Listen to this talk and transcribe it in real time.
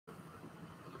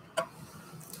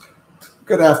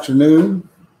Good afternoon.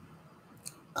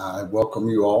 I welcome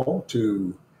you all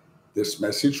to this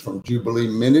message from Jubilee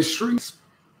Ministries.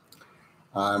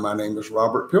 My name is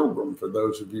Robert Pilgrim, for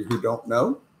those of you who don't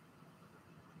know.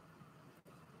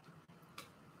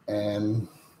 And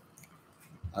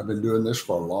I've been doing this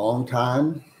for a long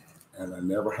time, and I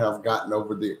never have gotten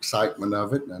over the excitement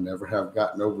of it, and I never have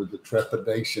gotten over the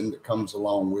trepidation that comes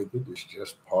along with it. It's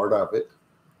just part of it.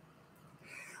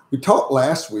 We talked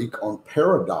last week on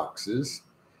paradoxes.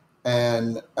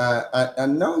 And I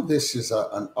know this is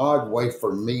an odd way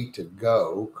for me to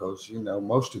go because,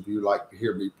 most of you like to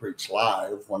hear me preach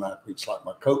live when I preach like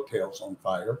my coattails on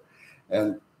fire.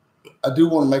 And I do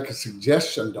want to make a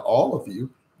suggestion to all of you.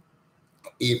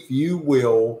 If you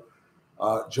will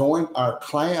join our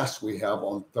class we have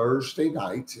on Thursday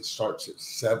nights, it starts at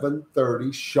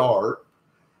 7:30 sharp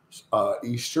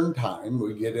Eastern time.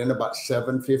 We get in about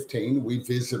 7:15. We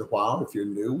visit a while. If you're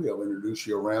new, we'll introduce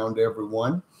you around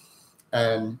everyone.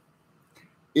 And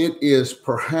it is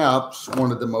perhaps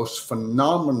one of the most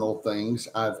phenomenal things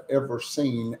I've ever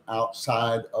seen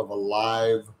outside of a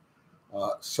live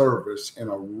service in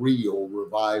a real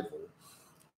revival.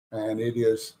 And it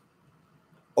is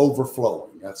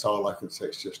overflowing. That's all I can say.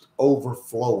 It's just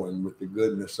overflowing with the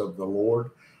goodness of the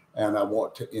Lord. And I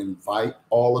want to invite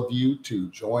all of you to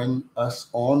join us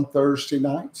on Thursday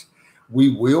nights. We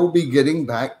will be getting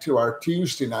back to our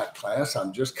Tuesday night class.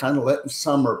 I'm just kind of letting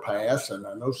summer pass, and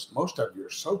I know most of you are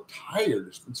so tired.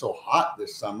 It's been so hot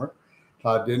this summer.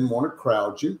 I didn't want to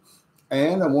crowd you,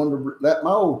 and I wanted to let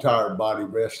my old tired body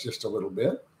rest just a little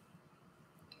bit.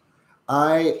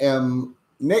 I am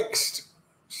next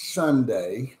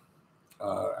Sunday,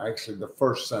 actually the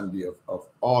first Sunday of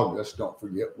August. Don't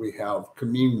forget, we have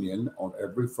communion on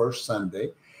every first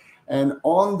Sunday. And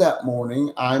on that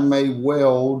morning, I may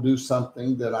well do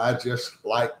something that I just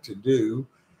like to do.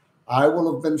 I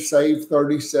will have been saved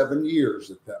 37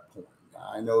 years at that point.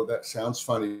 I know that sounds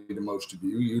funny to most of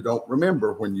you. You don't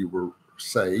remember when you were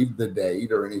saved, the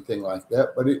date or anything like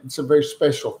that, but it's a very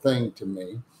special thing to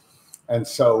me. And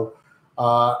so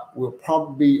I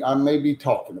may be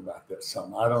talking about that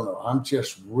some. I don't know. I'm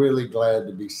just really glad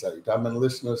to be saved. I've been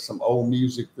listening to some old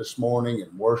music this morning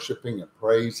and worshiping and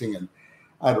praising, and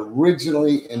I'd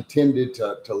originally intended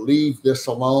to leave this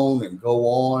alone and go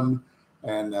on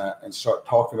and start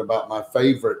talking about my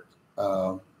favorite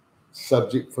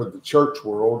subject for the church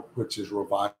world, which is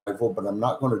revival, but I'm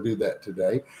not going to do that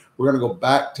today. We're going to go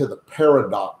back to the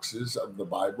paradoxes of the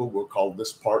Bible. We'll call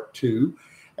this part 2.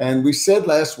 And we said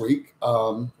last week,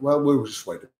 we'll just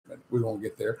wait a minute. We won't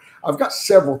get there. I've got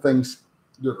several things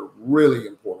that are really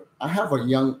important. I have a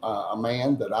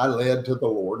man that I led to the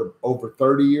Lord over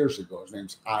 30 years ago. His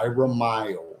name's Ira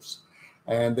Miles,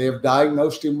 and they have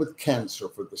diagnosed him with cancer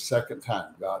for the second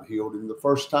time. God healed him the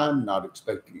first time, not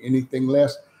expecting anything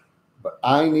less, but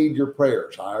I need your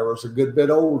prayers. Ira's a good bit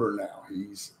older now.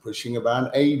 He's pushing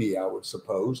about 80, I would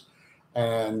suppose,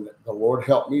 and the Lord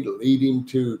helped me to lead him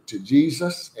to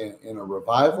Jesus in a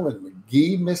revival in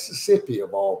McGee, Mississippi,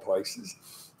 of all places,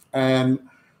 and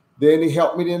then he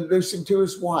helped me to introduce him to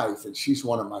his wife, and she's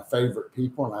one of my favorite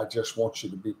people, and I just want you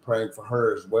to be praying for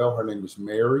her as well. Her name is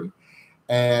Mary,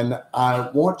 and I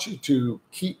want you to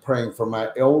keep praying for my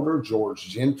elder, George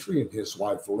Gentry, and his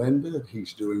wife, Linda.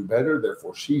 He's doing better,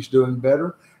 therefore she's doing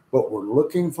better, but we're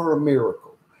looking for a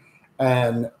miracle.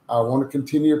 And I want to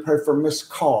continue to pray for Miss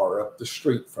Carr up the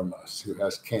street from us who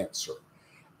has cancer.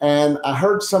 And I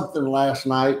heard something last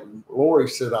night. Lori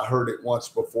said I heard it once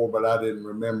before, but I didn't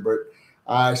remember it.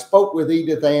 I spoke with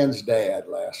Edith Ann's dad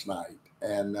last night,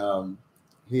 and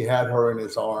he had her in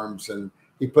his arms, and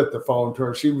he put the phone to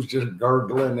her. She was just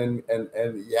gurgling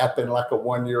and yapping like a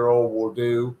 1-year-old will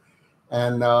do,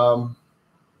 and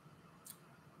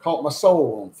caught my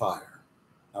soul on fire.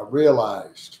 I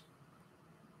realized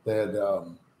that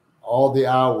all the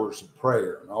hours of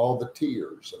prayer and all the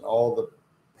tears and all the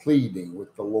pleading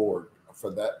with the Lord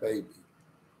for that baby.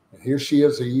 And here she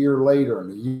is a year later,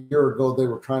 and a year ago they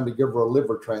were trying to give her a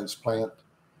liver transplant,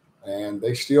 and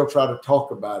they still try to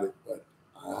talk about it, but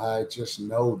I just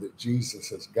know that Jesus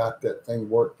has got that thing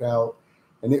worked out,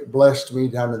 and it blessed me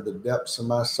down in the depths of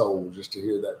my soul just to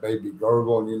hear that baby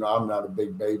gurgle. And I'm not a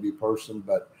big baby person,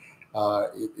 but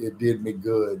it did me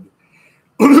good.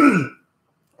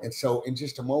 And so in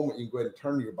just a moment, you can go ahead and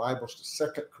turn your Bibles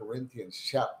to 2 Corinthians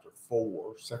chapter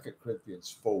 4, 2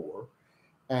 Corinthians 4.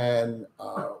 And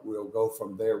we'll go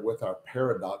from there with our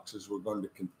paradoxes. We're going to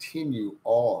continue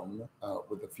on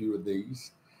with a few of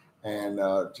these, and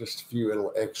just a few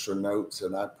little extra notes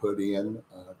that I put in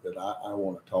that I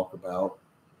want to talk about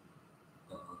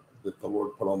that the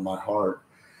Lord put on my heart.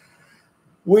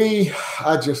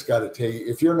 I just got to tell you,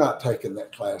 if you're not taking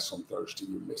that class on Thursday,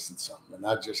 you're missing something. And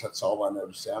that's all I know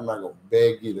to say. I'm not going to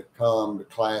beg you to come to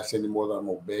class any more than I'm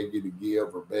going to beg you to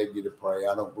give or beg you to pray.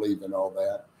 I don't believe in all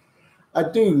that. I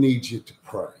do need you to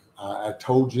pray. I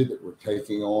told you that we're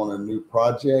taking on a new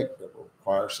project that will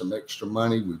require some extra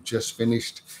money. We've just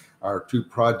finished our two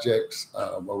projects.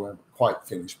 Well, we haven't quite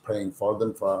finished praying for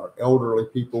them, for our elderly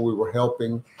people we were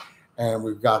helping. And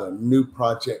we've got a new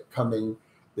project coming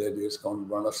that is going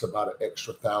to run us about an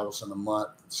extra $1,000 a month.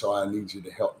 So I need you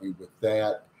to help me with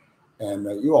that. And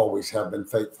you always have been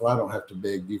faithful. I don't have to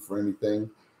beg you for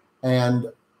anything. And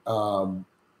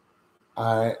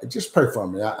I just pray for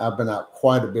me. I've been out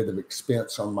quite a bit of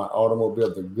expense on my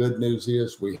automobile. The good news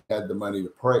is we had the money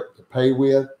to pay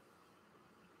with,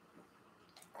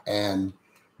 and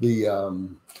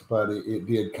but it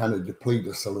did kind of deplete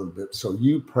us a little bit. So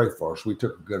you pray for us. We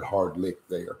took a good hard lick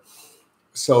there.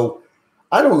 So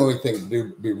I don't know anything to do,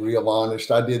 to be real honest.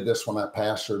 I did this when I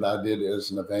pastored. I did it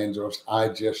as an evangelist. I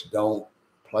just don't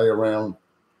play around.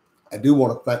 I do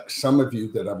want to thank some of you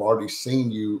that I've already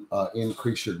seen you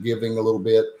increase your giving a little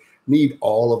bit. Need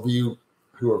all of you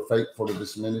who are faithful to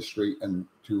this ministry and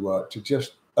to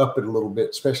just up it a little bit,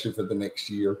 especially for the next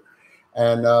year.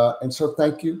 And so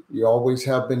thank you. You always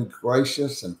have been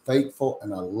gracious and faithful,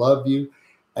 and I love you.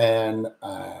 And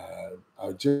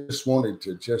I just wanted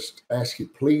to just ask you,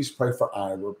 please pray for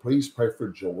Ira. Please pray for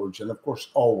George. And of course,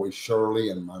 always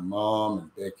Shirley and my mom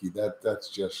and Becky. That's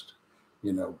just,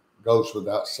 goes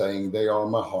without saying. They are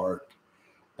my heart.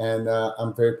 And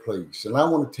I'm very pleased. And I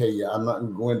want to tell you, I'm not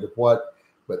going to go into what,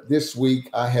 but this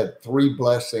week I had 3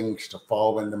 blessings to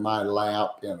fall into my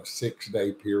lap in a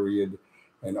 6-day period.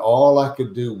 And all I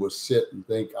could do was sit and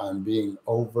think I'm being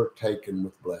overtaken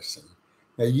with blessing.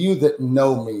 Now, you that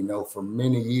know me know for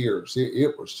many years,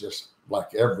 it was just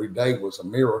like every day was a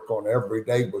miracle, and every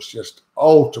day was just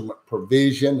ultimate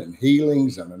provision and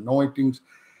healings and anointings.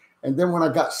 And then when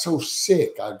I got so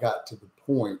sick, I got to the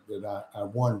point that I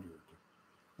wondered.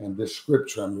 And this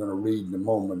scripture I'm going to read in a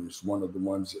moment is one of the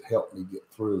ones that helped me get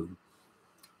through.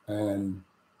 And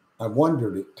I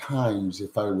wondered at times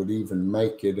if I would even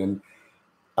make it. And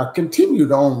I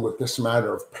continued on with this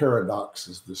matter of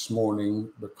paradoxes this morning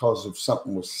because of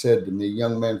something was said to me. A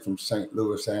young man from St.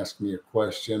 Louis asked me a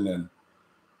question, and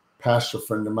a pastor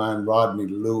friend of mine, Rodney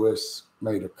Lewis,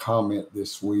 made a comment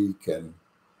this week. And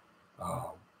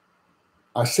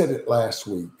I said it last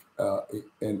week.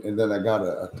 And then I got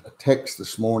a text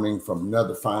this morning from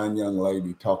another fine young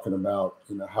lady talking about,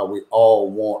 how we all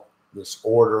want this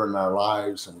order in our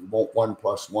lives, and we want 1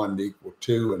 + 1 =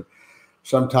 2. And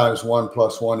sometimes 1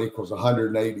 + 1 =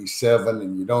 187,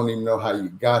 and you don't even know how you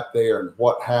got there and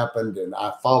what happened. And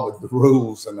I followed the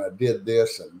rules and I did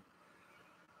this, and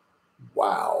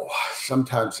wow,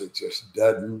 sometimes it just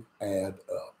doesn't add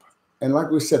up. And like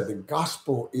we said, the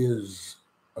gospel is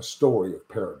a story of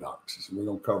paradoxes, and we're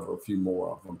going to cover a few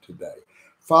more of them today.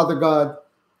 Father God,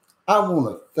 I want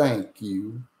to thank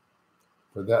you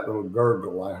for that little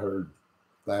gurgle I heard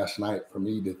last night from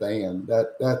Edith Ann.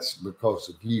 That's because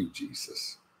of you,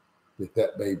 Jesus,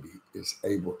 that baby is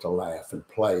able to laugh and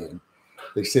play. And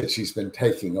they said she's been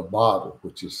taking a bottle,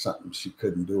 which is something she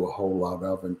couldn't do a whole lot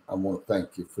of. And I want to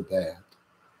thank you for that.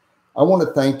 I want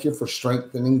to thank you for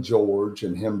strengthening George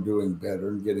and him doing better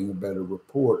and getting a better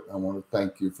report. I want to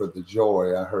thank you for the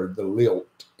joy. I heard the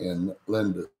lilt in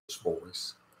Linda's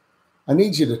voice. I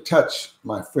need you to touch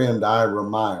my friend Ira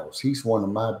Miles. He's one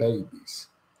of my babies.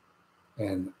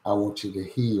 And I want you to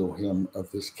heal him of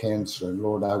this cancer. And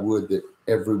Lord, I would that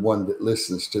everyone that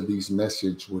listens to these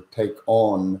messages would take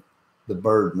on the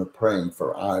burden of praying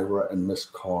for Ira and Miss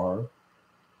Carr,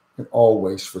 and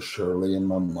always for Shirley and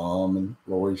my mom and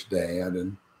Lori's dad,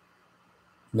 and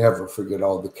never forget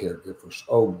all the caregivers.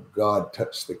 Oh, God,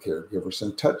 touch the caregivers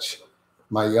and touch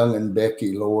my young'un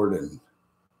Becky, Lord, and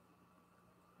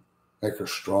make her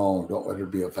strong. Don't let her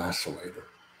be a vacillator.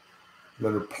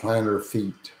 Let her plant her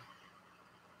feet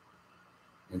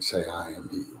and say, I am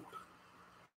healed.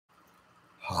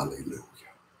 Hallelujah.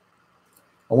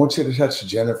 I want you to touch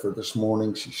Jennifer this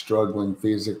morning. She's struggling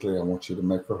physically. I want you to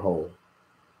make her whole.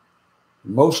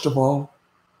 Most of all,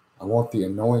 I want the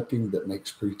anointing that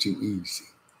makes preaching easy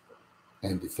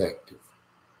and effective.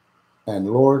 And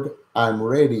Lord, I'm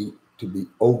ready to be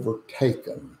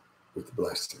overtaken with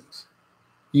blessings.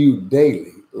 You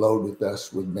daily loaded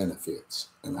us with benefits.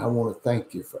 And I want to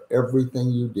thank you for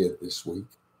everything you did this week.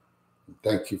 And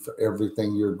thank you for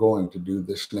everything you're going to do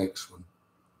this next one.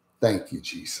 Thank you,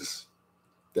 Jesus.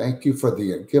 Thank you for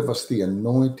give us the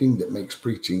anointing that makes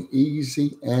preaching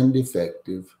easy and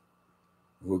effective.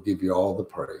 We'll give you all the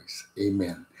praise.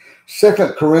 Amen. 2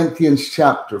 Corinthians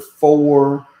chapter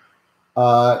 4.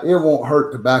 It won't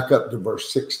hurt to back up to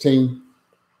verse 16.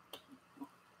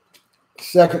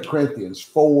 2 Corinthians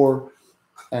 4.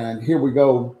 And here we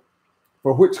go.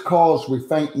 For which cause we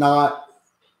faint not.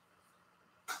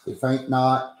 We faint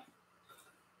not.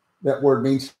 That word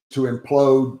means to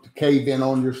implode, to cave in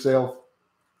on yourself.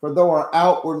 For though our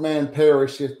outward man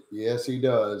perisheth, yes, he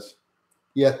does,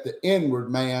 yet the inward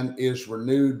man is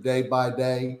renewed day by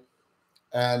day.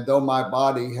 And though my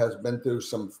body has been through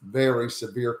some very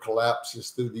severe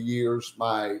collapses through the years,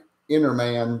 my inner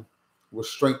man was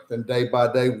strengthened day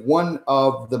by day. One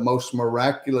of the most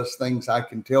miraculous things I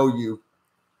can tell you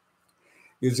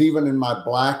is even in my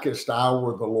blackest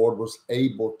hour, the Lord was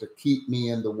able to keep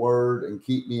me in the word and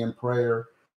keep me in prayer.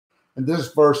 And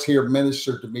this verse here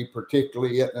ministered to me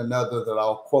particularly, yet another that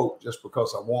I'll quote just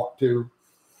because I want to.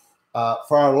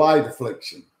 For our light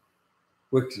affliction,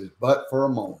 which is but for a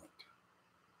moment.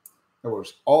 In other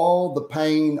words, all the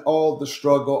pain, all the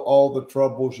struggle, all the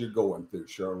troubles you're going through,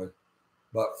 Shirley,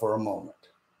 but for a moment,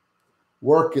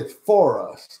 worketh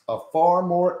for us a far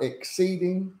more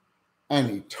exceeding and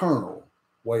eternal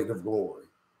weight of glory.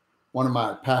 One of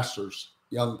my pastors,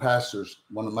 young pastors,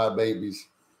 one of my babies,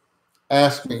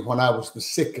 asked me when I was the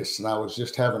sickest and I was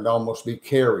just having to almost be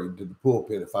carried to the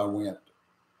pulpit if I went.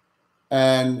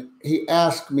 And he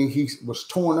asked me, he was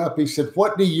torn up. He said,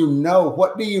 what do you know?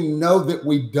 What do you know that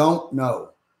we don't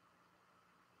know?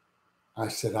 I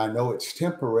said, I know it's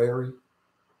temporary.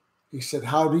 He said,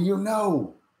 how do you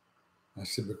know? I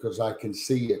said, because I can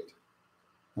see it.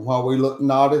 And while we look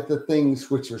not at the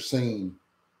things which are seen,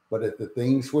 but at the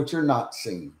things which are not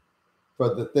seen.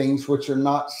 For the things which are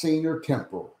not seen are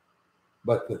temporal,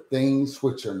 but the things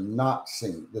which are not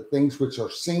seen, the things which are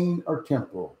seen are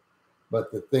temporal, but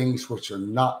the things which are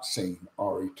not seen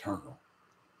are eternal.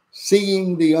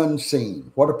 Seeing the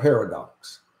unseen, what a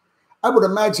paradox. I would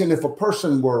imagine if a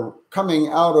person were coming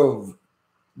out of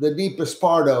the deepest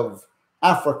part of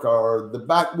Africa or the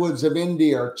backwoods of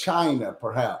India or China,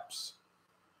 perhaps,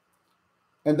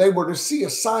 and they were to see a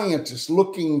scientist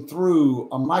looking through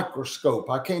a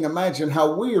microscope, I can't imagine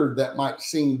how weird that might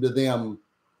seem to them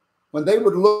when they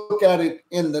would look at it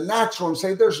in the natural and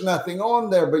say, there's nothing on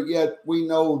there, but yet we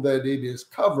know that it is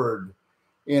covered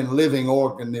in living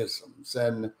organisms.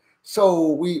 And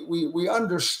so we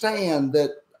understand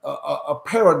that a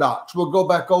paradox, we'll go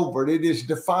back over it, it is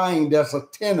defined as a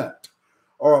tenet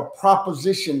or a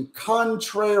proposition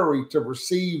contrary to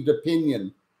received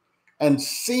opinion and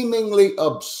seemingly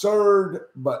absurd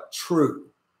but true.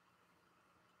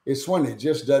 It's when it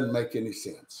just doesn't make any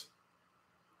sense.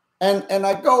 And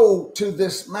I go to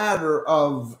this matter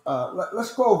of,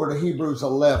 let's go over to Hebrews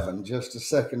 11 just a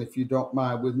second, if you don't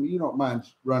mind with me. You don't mind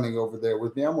running over there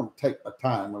with me. I'm going to take my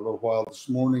time a little while this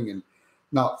morning and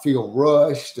not feel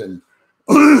rushed and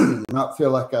not feel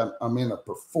like I'm in a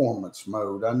performance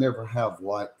mode. I never have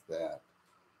liked that.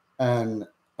 And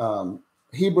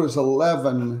Hebrews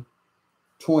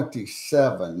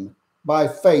 11:27, by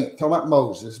faith, talking about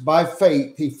Moses, by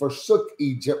faith he forsook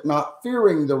Egypt, not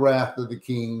fearing the wrath of the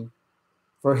king,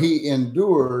 for he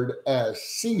endured as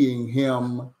seeing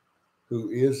him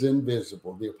who is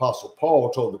invisible. The Apostle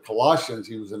Paul told the Colossians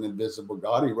he was an invisible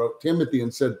God. He wrote Timothy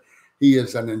and said he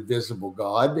is an invisible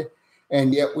God.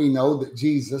 And yet we know that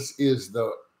Jesus is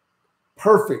the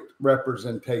perfect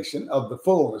representation of the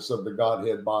fullness of the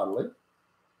Godhead bodily.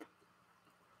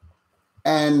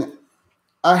 And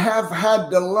I have had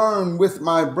to learn with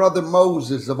my brother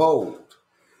Moses of old.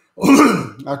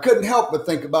 I couldn't help but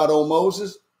think about old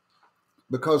Moses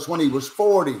because when he was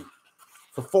 40,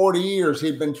 for 40 years,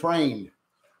 he'd been trained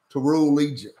to rule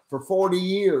Egypt. For 40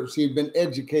 years, he'd been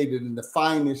educated in the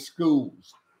finest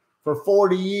schools. For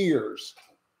 40 years,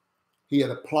 he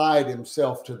had applied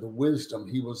himself to the wisdom.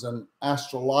 He was an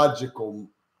astrological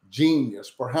genius,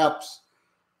 perhaps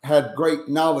had great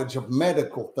knowledge of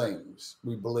medical things,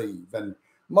 we believe. And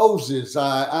Moses,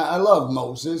 I love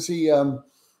Moses.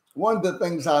 One of the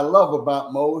things I love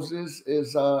about Moses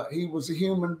is he was a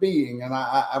human being. And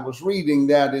I was reading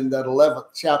that in that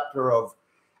 11th chapter of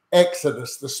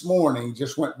Exodus this morning,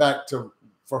 just went back to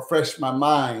refresh my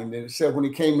mind. And it said when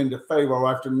he came into Pharaoh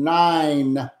after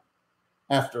nine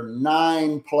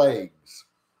plagues,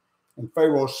 and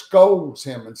Pharaoh scolds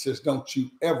him and says, don't you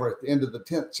ever, at the end of the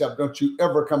 10th chapter, don't you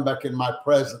ever come back in my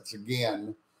presence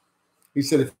again. He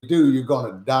said, if you do, you're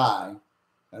going to die.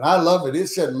 And I love it. It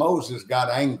said Moses got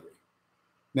angry.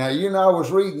 Now, I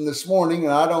was reading this morning,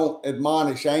 and I don't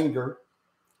admonish anger,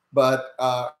 but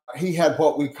he had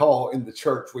what we call in the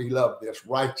church, we love this,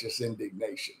 righteous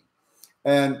indignation.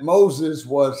 And Moses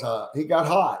he got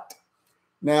hot.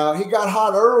 Now, he got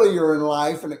hot earlier in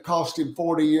life, and it cost him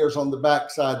 40 years on the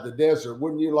backside of the desert.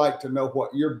 Wouldn't you like to know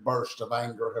what your bursts of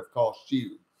anger have cost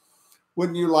you?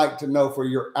 Wouldn't you like to know for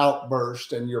your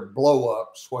outburst and your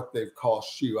blow-ups what they've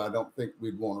cost you? I don't think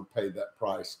we'd want to pay that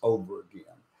price over again.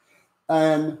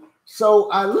 And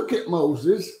so I look at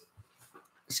Moses.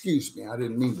 Excuse me, I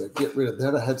didn't mean to get rid of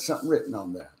that. I had something written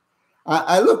on that.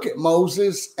 I look at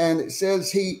Moses, and it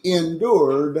says he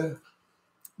endured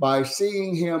by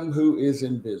seeing him who is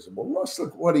invisible. Let's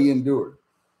look at what he endured.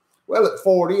 Well, at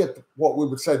 40, at what we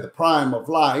would say the prime of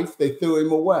life, they threw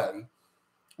him away.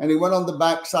 And he went on the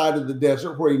backside of the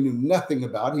desert where he knew nothing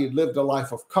about. He had lived a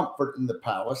life of comfort in the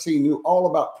palace. He knew all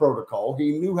about protocol.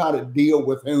 He knew how to deal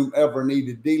with whomever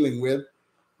needed dealing with.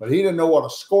 But he didn't know what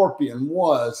a scorpion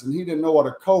was, and he didn't know what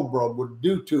a cobra would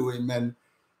do to him. And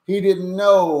he didn't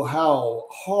know how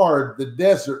hard the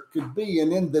desert could be.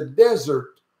 And in the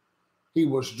desert, he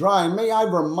was dry. And may I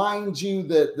remind you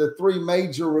that the three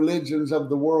major religions of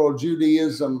the world,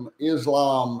 Judaism,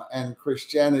 Islam, and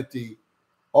Christianity,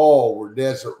 all were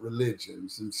desert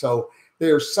religions. And so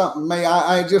there's something,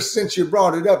 I just, since you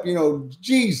brought it up,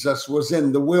 Jesus was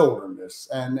in the wilderness,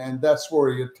 and that's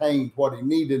where he attained what he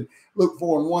needed. Luke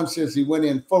 4:1 says he went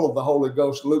in full of the Holy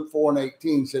Ghost. Luke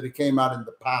 4:18 said he came out in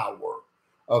the power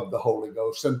of the Holy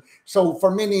Ghost. And so for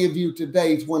many of you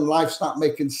today, when life's not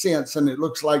making sense and it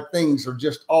looks like things are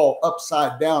just all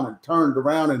upside down and turned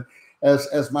around, and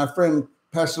as my friend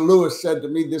Pastor Lewis said to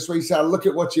me this week, he said, look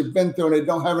at what you've been through and it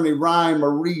don't have any rhyme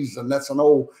or reason. That's an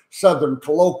old Southern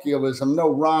colloquialism, no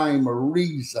rhyme or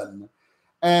reason.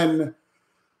 And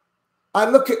I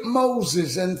look at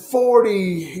Moses, and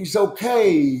 40, he's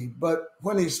okay. But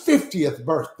when his 50th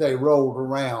birthday rolled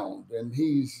around and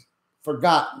he's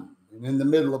forgotten and in the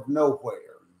middle of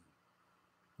nowhere,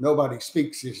 nobody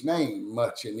speaks his name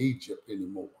much in Egypt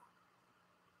anymore.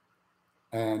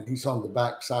 And he's on the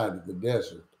backside of the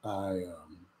desert. I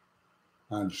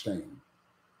understand.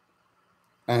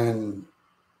 And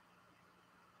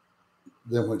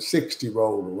then when 60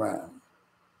 rolled around,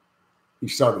 he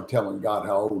started telling God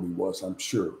how old he was, I'm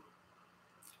sure.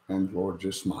 And the Lord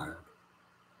just smiled.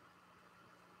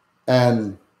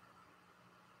 And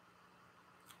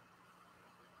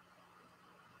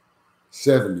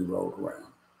 70 rolled around.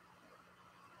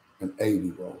 And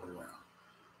 80 rolled around.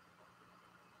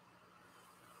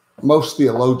 Most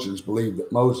theologians believe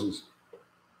that Moses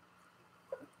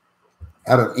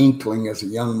had an inkling as a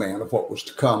young man of what was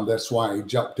to come. That's why he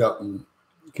jumped up and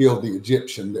killed the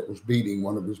Egyptian that was beating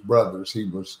one of his brothers.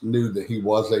 He knew that he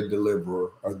was a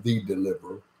deliverer, or the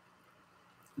deliverer,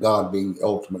 God being the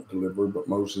ultimate deliverer, but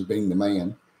Moses being the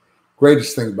man.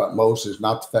 Greatest thing about Moses,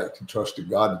 not the fact he trusted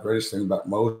God. The greatest thing about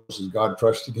Moses, God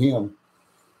trusted him.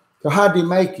 So how did he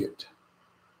make it?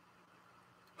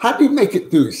 How did he make it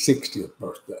through his 60th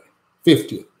birthday,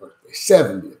 50th birthday,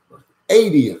 70th birthday,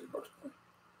 80th birthday?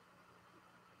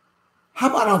 How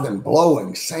about all them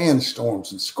blowing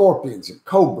sandstorms and scorpions and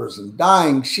cobras and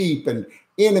dying sheep and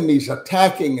enemies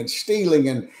attacking and stealing,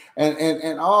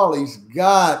 and all he's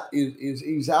got is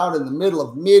he's out in the middle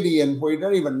of Midian where he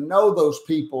doesn't even know those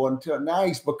people until now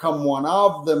he's become one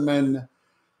of them. And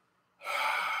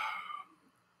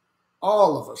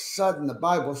all of a sudden the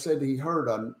Bible said he heard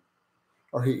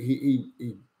he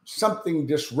something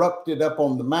disrupted up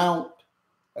on the mount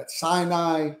at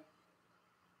Sinai.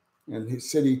 And he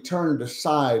said he turned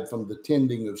aside from the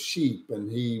tending of sheep and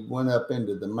he went up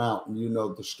into the mountain. You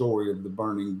know the story of the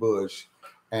burning bush.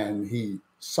 And he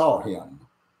saw him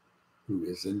who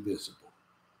is invisible.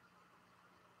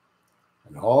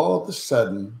 And all of a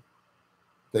sudden,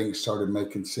 things started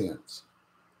making sense.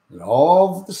 And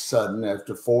all of a sudden,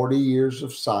 after 40 years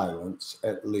of silence,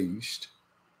 at least,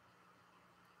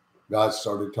 God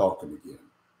started talking again.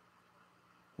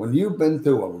 When you've been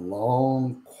through a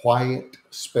long, quiet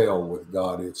spell with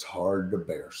God, it's hard to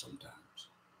bear sometimes.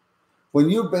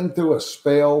 When you've been through a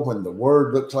spell when the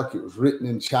word looks like it was written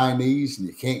in Chinese and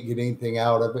you can't get anything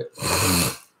out of it,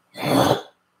 and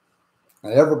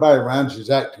everybody around you is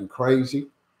acting crazy,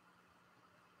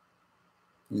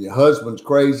 and your husband's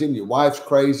crazy, and your wife's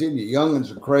crazy, and your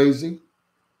young'uns are crazy,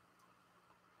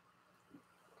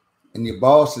 and your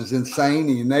boss is insane,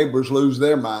 and your neighbors lose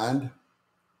their mind,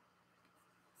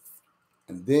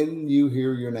 and then you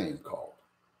hear your name called.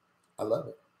 I love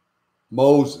it.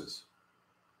 Moses.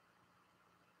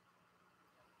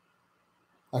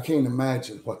 I can't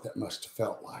imagine what that must have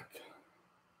felt like.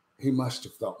 He must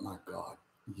have thought, my God,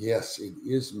 yes, it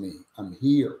is me. I'm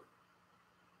here.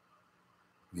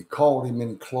 And he called him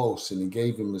in close and he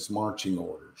gave him his marching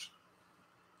orders.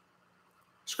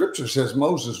 Scripture says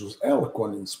Moses was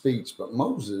eloquent in speech, but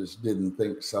Moses didn't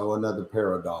think so. Another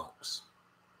paradox.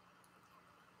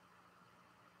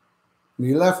 And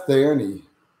he left there and he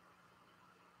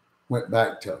went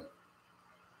back to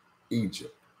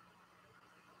Egypt.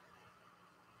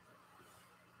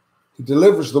 He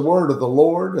delivers the word of the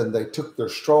Lord, and they took their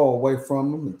straw away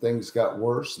from him, and things got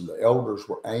worse, and the elders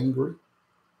were angry.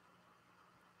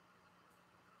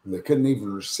 And they couldn't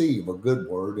even receive a good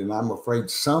word. And I'm afraid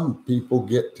some people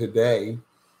get today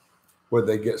where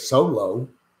they get so low,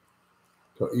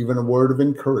 so even a word of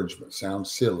encouragement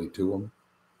sounds silly to them.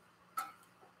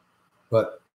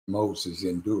 But Moses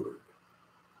endured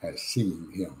as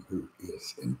seeing him who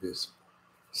is invisible.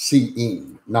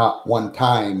 Seeing, not one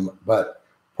time, but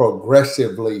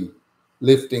progressively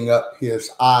lifting up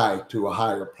his eye to a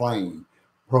higher plane,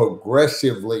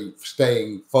 progressively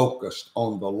staying focused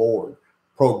on the Lord,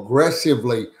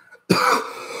 progressively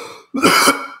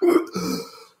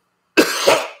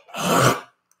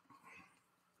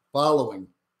following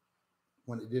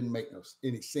when it didn't make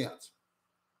any sense,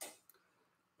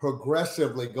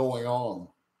 progressively going on.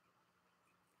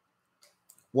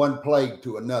 One plague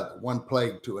to another, one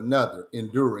plague to another,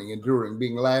 enduring,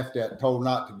 being laughed at, told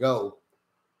not to go.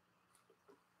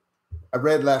 I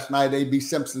read last night, A.B.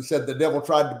 Simpson said the devil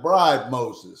tried to bribe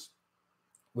Moses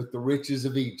with the riches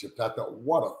of Egypt. I thought,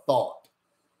 what a thought.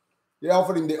 He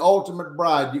offered him the ultimate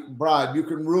bribe. You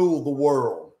can rule the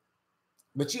world.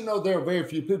 But you know, there are very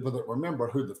few people that remember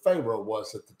who the Pharaoh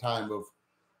was at the time of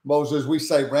Moses. We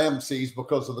say Ramses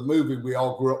because of the movie we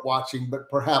all grew up watching, but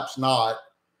perhaps not.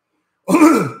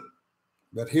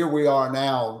 But here we are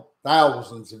now,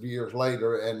 thousands of years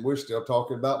later, and we're still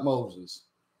talking about Moses.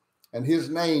 And his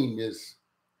name is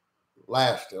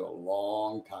lasted a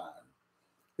long time.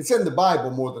 It's in the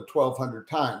Bible more than 1,200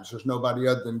 times. There's nobody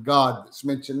other than God that's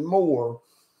mentioned more.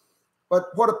 But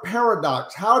what a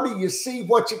paradox. How do you see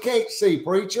what you can't see,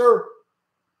 preacher?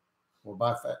 Well,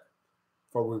 by faith.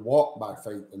 For we walk by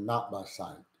faith and not by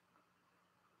sight.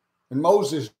 And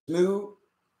Moses knew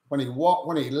when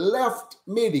he left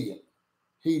Midian,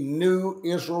 he knew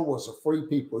Israel was a free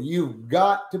people. You've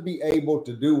got to be able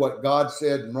to do what God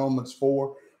said in Romans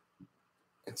 4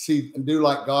 and do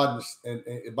like God. And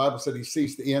the Bible said he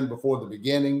sees the end before the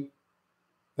beginning.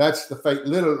 That's the faith.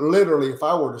 Literally, if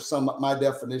I were to sum up my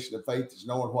definition of faith, is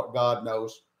knowing what God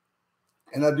knows.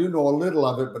 And I do know a little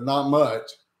of it, but not much.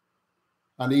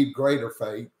 I need greater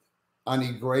faith. I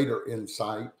need greater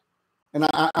insight. And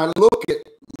I look at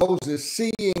Moses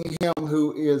seeing him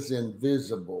who is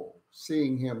invisible.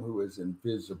 Seeing him who is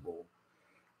invisible.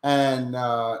 And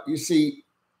you see,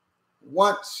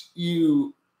 once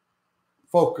you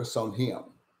focus on him,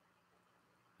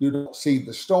 you don't see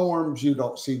the storms, you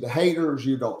don't see the haters,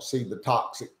 you don't see the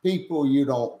toxic people, you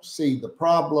don't see the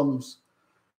problems.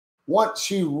 Once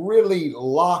you really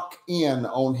lock in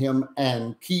on him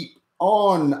and keep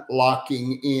on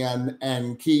locking in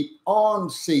and keep on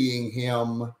seeing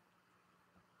him,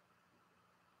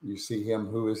 you see him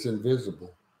who is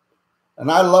invisible. And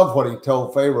I love what he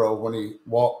told Pharaoh when he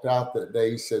walked out that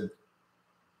day. He said,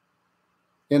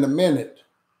 in a minute,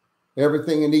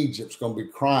 everything in Egypt's going to be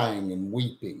crying and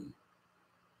weeping.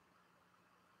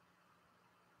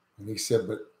 And he said,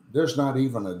 but there's not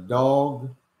even a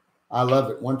dog. I love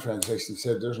it. One translation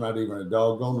said, there's not even a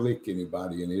dog going to lick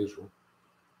anybody in Israel.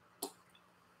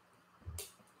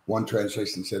 One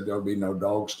translation said, there'll be no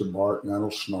dogs to bark, none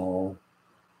will snarl.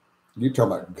 You're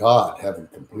talking about God having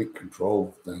complete control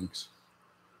of things.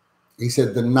 He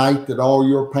said, the night that all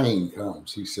your pain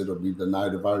comes, he said, it'll be the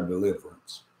night of our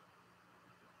deliverance.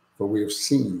 For we have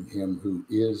seen him who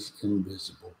is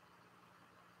invisible.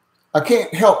 I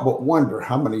can't help but wonder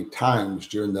how many times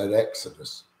during that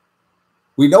Exodus.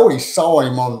 We know he saw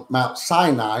him on Mount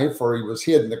Sinai, for he was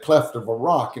hid in the cleft of a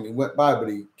rock, and he went by, but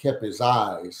he kept his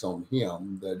eyes on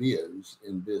him that is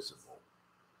invisible.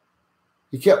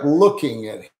 He kept looking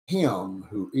at him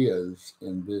who is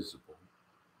invisible.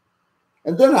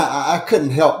 And then I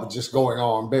couldn't help but just going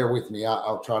on. Bear with me.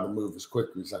 I'll try to move as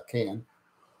quickly as I can.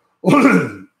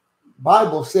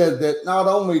 Bible said that not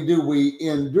only do we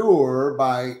endure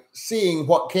by seeing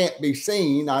what can't be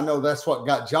seen. I know that's what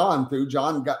got John through.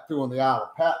 John got through on the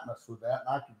Isle of Patmos with that. And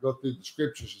I could go through the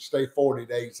scriptures and stay 40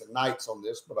 days and nights on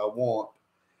this, but I won't.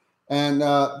 And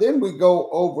then we go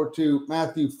over to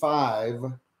Matthew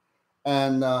 5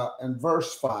 and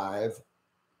verse 5.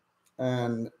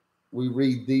 And we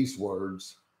read these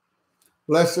words.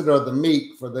 Blessed are the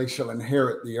meek, for they shall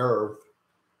inherit the earth.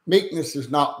 Meekness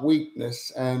is not weakness,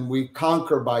 and we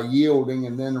conquer by yielding.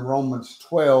 And then Romans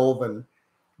 12 and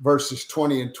verses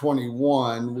 20 and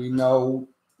 21, we know,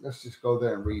 let's just go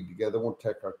there and read together. We'll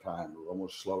take our time. We're going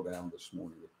to slow down this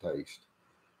morning with taste.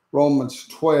 Romans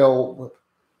 12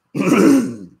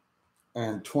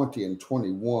 and 20 and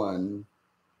 21.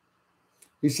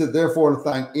 He said, therefore, if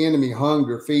thine enemy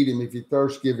hunger, feed him. If he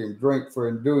thirst, give him drink. For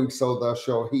in doing so, thou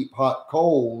shalt heap hot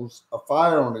coals of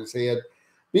fire on his head.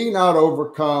 Be not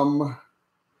overcome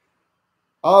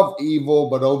of evil,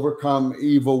 but overcome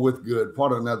evil with good.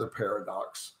 What another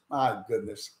paradox. My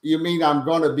goodness. You mean I'm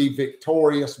going to be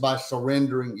victorious by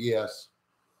surrendering? Yes.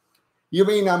 You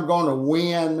mean I'm going to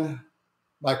win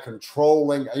by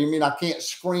controlling? You mean I can't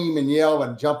scream and yell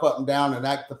and jump up and down and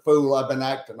act the fool I've been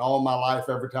acting all my life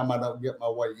every time I don't get my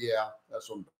way? Yeah, that's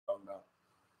what I'm talking about.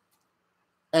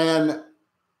 And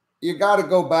you got to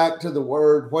go back to the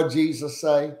word. What Jesus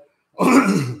say?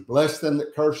 Bless them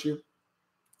that curse you.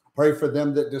 Pray for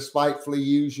them that despitefully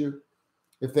use you.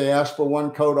 If they ask for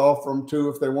one coat, offer them two.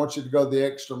 If they want you to go the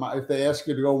extra mile, if they ask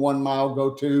you to go 1 mile,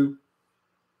 go 2.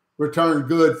 Return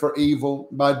good for evil.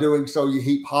 By doing so, you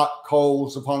heap hot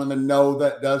coals upon them. And no,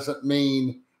 that doesn't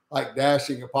mean like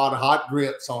dashing a pot of hot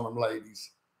grits on them, ladies.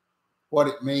 What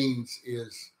it means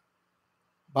is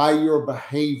by your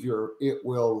behavior, it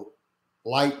will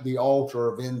light the altar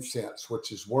of incense,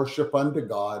 which is worship unto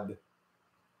God.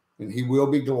 And he will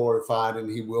be glorified and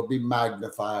he will be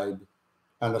magnified.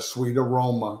 And a sweet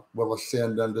aroma will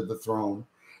ascend unto the throne.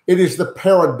 It is the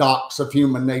paradox of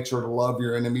human nature to love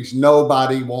your enemies.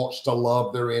 Nobody wants to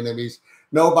love their enemies.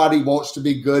 Nobody wants to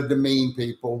be good to mean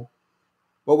people.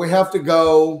 But we have to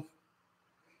go.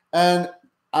 And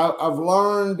I've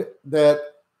learned that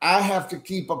I have to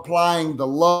keep applying the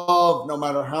love no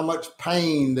matter how much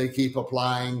pain they keep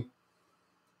applying.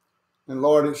 And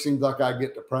Lord, it seems like I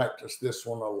get to practice this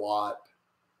one a lot.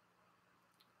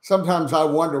 Sometimes I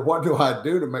wonder, what do I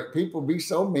do to make people be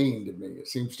so mean to me? It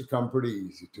seems to come pretty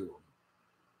easy to them.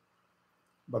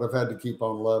 But I've had to keep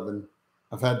on loving.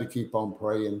 I've had to keep on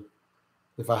praying.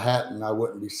 If I hadn't, I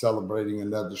wouldn't be celebrating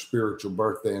another spiritual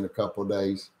birthday in a couple of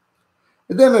days.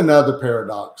 And then another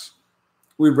paradox.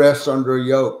 We rest under a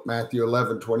yoke. Matthew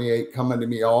 11:28, come unto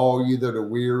me, all ye that are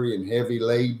weary and heavy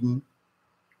laden,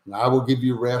 and I will give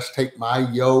you rest. Take my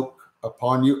yoke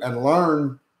upon you and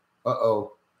learn.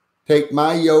 Take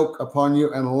my yoke upon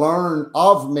you and learn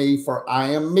of me, for I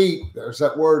am meek. There's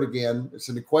that word again. It's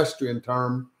an equestrian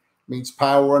term. It means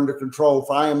power under control.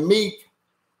 For I am meek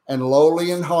and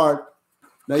lowly in heart.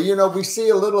 Now, you know, we see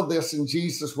a little of this in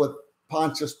Jesus with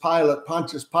Pontius Pilate.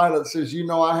 Pontius Pilate says, you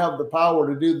know, I have the power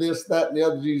to do this, that, and the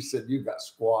other. Jesus said, you got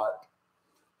squat.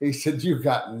 He said, you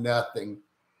got nothing.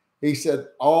 He said,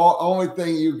 only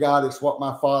thing you got is what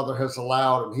my Father has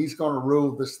allowed, and he's going to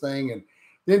rule this thing. And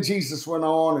then Jesus went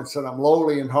on and said, I'm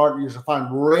lowly in heart. You shall find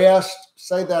rest.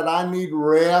 Say that, I need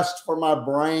rest for my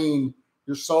brain.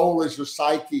 Your soul is your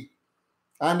psyche.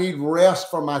 I need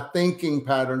rest for my thinking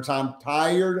patterns. I'm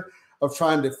tired of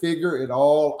trying to figure it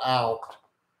all out.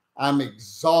 I'm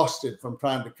exhausted from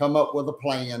trying to come up with a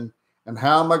plan. And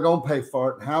how am I going to pay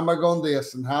for it? And how am I going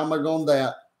this? And how am I going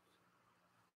that?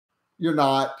 You're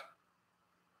not.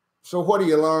 So what do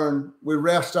you learn? We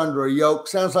rest under a yoke.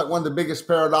 Sounds like one of the biggest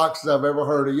paradoxes I've ever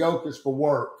heard. A yoke is for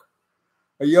work.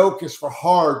 A yoke is for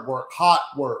hard work, hot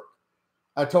work.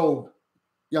 I told a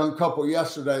young couple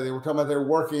yesterday, they were talking about they were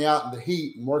working out in the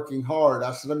heat and working hard.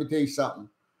 I said, let me tell you something.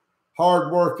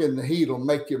 Hard work in the heat will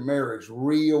make your marriage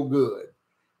real good.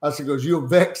 I said, because you'll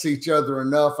vex each other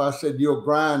enough. I said, you'll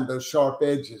grind those sharp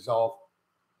edges off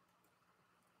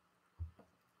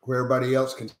where everybody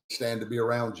else can stand to be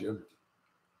around you.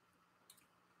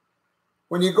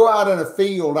 When you go out in a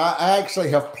field, I actually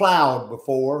have plowed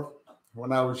before.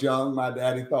 When I was young, my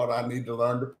daddy thought I needed to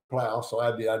learn to plow, so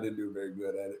I did. I didn't do very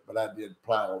good at it, but I did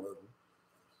plow a little.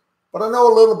 But I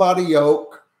know a little about a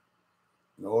yoke.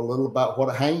 I know a little about what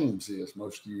a hames is.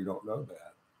 Most of you don't know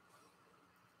that.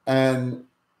 And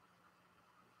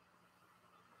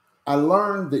I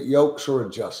learned that yokes are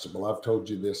adjustable. I've told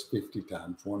you this 50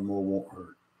 times. One more won't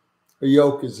hurt. A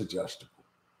yoke is adjustable.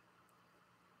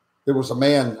 There was a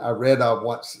man I read of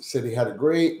once that said he had a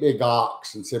great big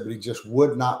ox and said, but he just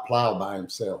would not plow by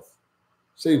himself.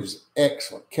 So he was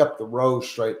excellent, kept the rows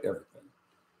straight, everything.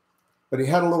 But he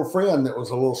had a little friend that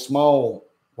was a little small,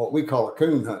 what we call a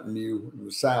coon hunting mule in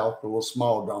the South, a little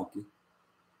small donkey.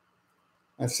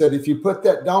 And said, if you put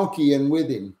that donkey in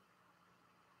with him,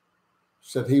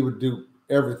 said he would do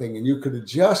everything. And you could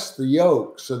adjust the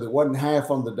yoke so that it wasn't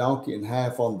half on the donkey and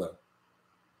half on the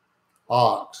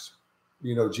ox.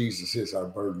 You know, Jesus is our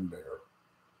burden bearer.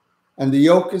 And the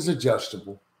yoke is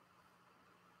adjustable.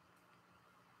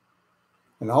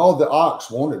 And all the ox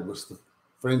wanted was the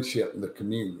friendship and the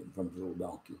communion from the little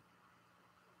donkey.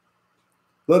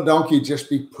 Little donkey just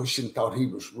be pushing, thought he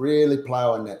was really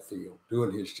plowing that field,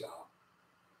 doing his job.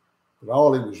 But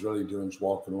all he was really doing was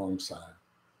walking alongside.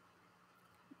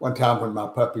 One time when my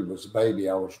puppy was a baby,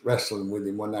 I was wrestling with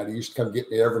him one night. He used to come get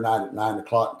me every night at 9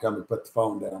 o'clock and tell me to put the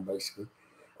phone down, basically.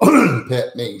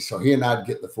 Pet me. So he and I'd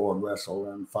get the floor and wrestle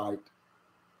and fight.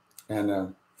 And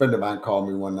a friend of mine called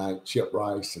me one night, Chip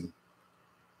Rice, and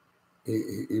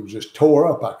he was just tore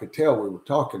up. I could tell we were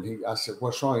talking. I said,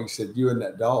 "What's wrong?" He said, "You and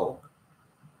that dog."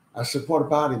 I said, "What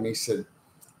about him?" He said,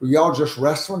 "Well, y'all just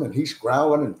wrestling and he's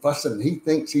growling and fussing and he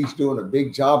thinks he's doing a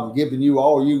big job and giving you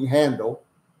all you can handle."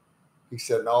 He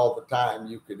said, "And all the time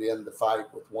you could end the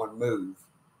fight with one move."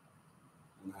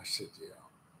 And I said, "Yeah."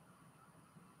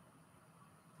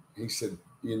 He said,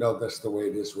 "You know, that's the way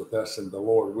it is with us and the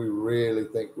Lord. We really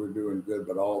think we're doing good,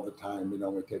 but all the time it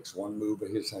only takes one move of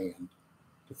his hand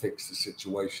to fix the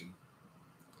situation."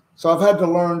 So I've had to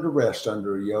learn to rest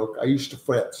under a yoke. I used to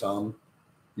fret some,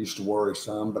 used to worry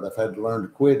some, but I've had to learn to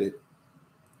quit it.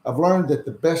 I've learned that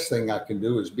the best thing I can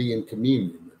do is be in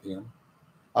communion with him.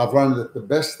 I've learned that the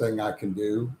best thing I can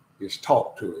do is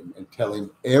talk to him and tell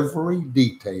him every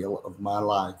detail of my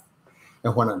life.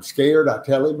 And when I'm scared, I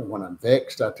tell him. And when I'm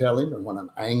vexed, I tell him. And when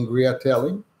I'm angry, I tell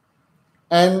him.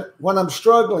 And when I'm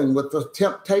struggling with the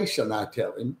temptation, I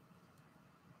tell him.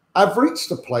 I've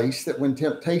reached a place that when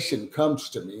temptation comes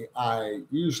to me, I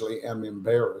usually am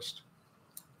embarrassed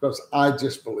because I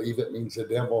just believe it means the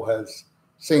devil has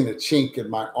seen a chink in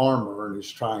my armor and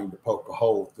is trying to poke a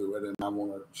hole through it, and I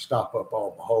want to stop up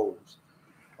all the holes.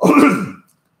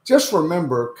 Just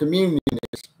remember, communion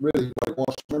is really what he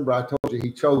wants. Remember, I told you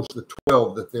he chose the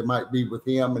 12 that they might be with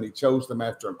him, and he chose them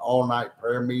after an all-night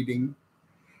prayer meeting.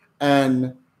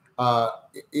 And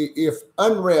if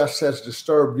unrest has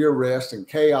disturbed your rest and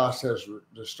chaos has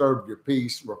disturbed your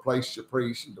peace, replaced your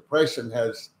peace, and depression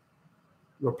has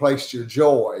replaced your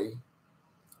joy,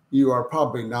 you are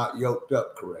probably not yoked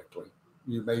up correctly.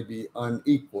 You may be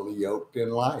unequally yoked in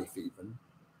life even.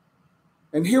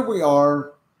 And here we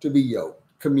are to be yoked,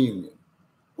 communion.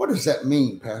 What does that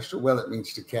mean, Pastor? Well, it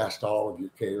means to cast all of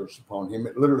your cares upon him.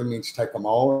 It literally means take them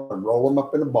all and roll them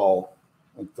up in a ball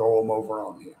and throw them over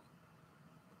on him.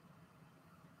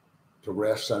 To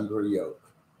rest under a yoke.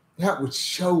 That which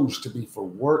chose to be for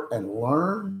work and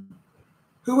learn.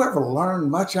 Who ever learned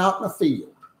much out in the field?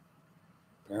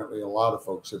 Apparently a lot of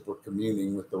folks, if we're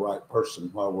communing with the right person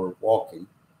while we're walking.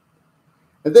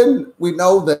 And then we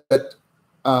know that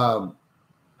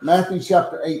Matthew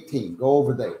chapter 18, go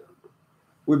over there.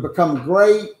 We become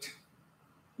great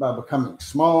by becoming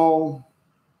small.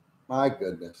 My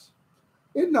goodness.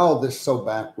 Isn't all this so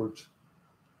backwards?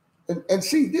 And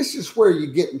see, this is where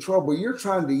you get in trouble. You're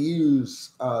trying to use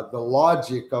the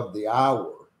logic of the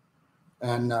hour.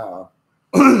 And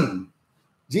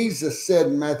Jesus said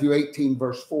in Matthew 18,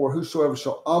 verse 4, "Whosoever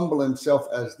shall humble himself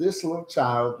as this little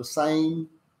child, the same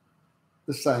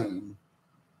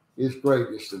is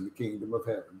greatest in the kingdom of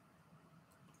heaven."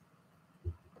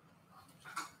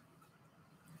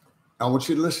 I want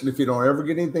you to listen. If you don't ever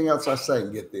get anything else I say,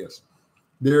 and get this.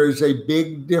 There is a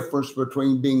big difference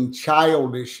between being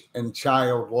childish and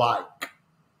childlike.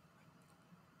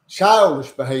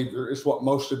 Childish behavior is what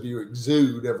most of you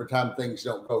exude every time things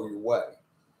don't go your way.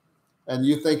 And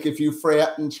you think if you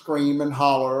fret and scream and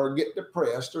holler or get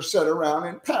depressed or sit around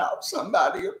and pout,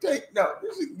 somebody will take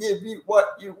notice and give you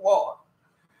what you want.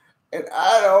 And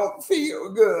I don't feel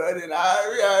good. And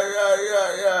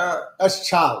that's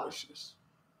childishness.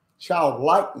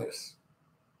 Childlikeness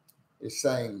is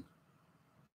saying,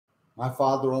 "My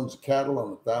Father owns cattle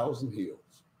on 1,000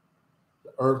 hills.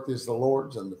 The earth is the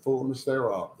Lord's and the fullness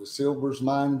thereof. The silver is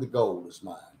mine, the gold is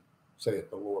mine, saith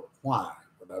the Lord. Why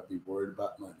would I be worried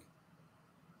about money?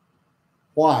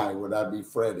 Why would I be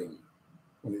fretting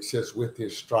when it says, with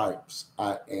his stripes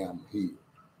I am healed?"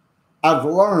 I've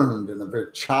learned in a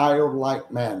very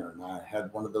childlike manner, and I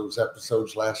had one of those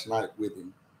episodes last night with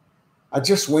him. I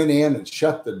just went in and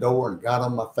shut the door and got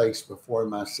on my face before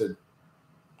him. I said,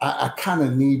 I kind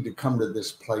of need to come to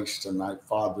this place tonight,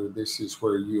 Father. This is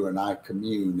where you and I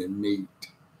commune and meet.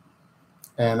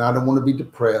 And I don't want to be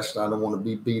depressed. I don't want to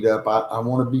be beat up. I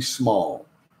want to be small.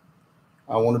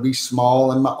 I want to be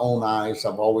small in my own eyes.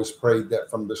 I've always prayed that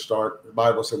from the start. The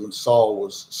Bible said when Saul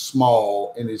was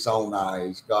small in his own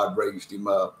eyes, God raised him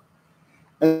up.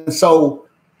 And so,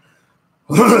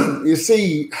 you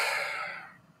see,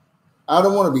 I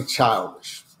don't want to be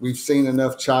childish. We've seen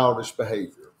enough childish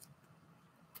behavior.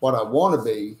 What I want to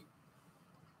be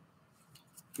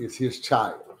is his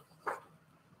child.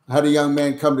 I had a young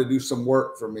man come to do some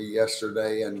work for me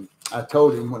yesterday, and I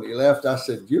told him when he left, I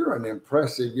said, "You're an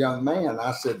impressive young man."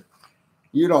 I said,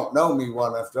 "You don't know me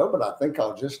well enough to know, but I think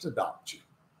I'll just adopt you."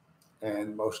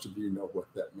 And most of you know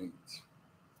what that means.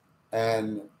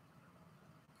 And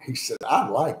he said, "I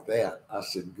like that." I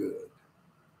said, "Good,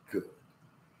 good."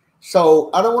 So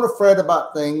I don't want to fret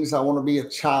about things. I want to be a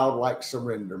childlike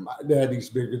surrender. My daddy's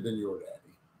bigger than your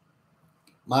daddy.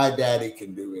 My daddy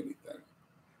can do anything.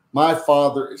 My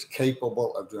father is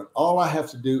capable of doing. All I have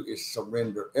to do is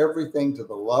surrender everything to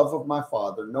the love of my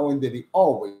father, knowing that he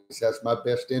always has my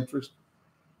best interest.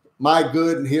 My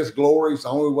good and his glory is the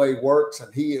only way he works,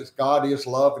 and God is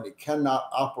love, and he cannot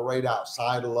operate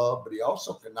outside of love, but he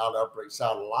also cannot operate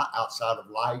outside of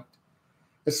light.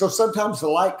 And so sometimes the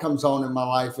light comes on in my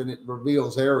life and it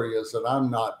reveals areas that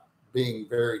I'm not being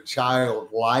very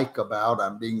childlike about.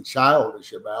 I'm being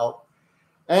childish about.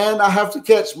 And I have to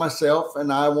catch myself,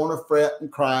 and I want to fret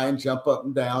and cry and jump up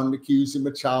and down and accuse him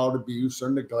of child abuse or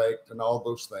neglect and all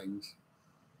those things.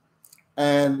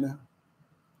 And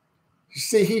you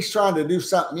see, he's trying to do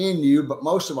something in you, but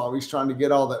most of all, he's trying to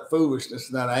get all that foolishness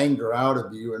and that anger out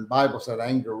of you. And the Bible said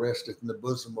anger resteth in the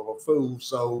bosom of a fool.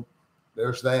 So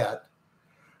there's that.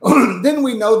 Then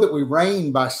we know that we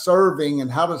reign by serving.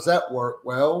 And how does that work?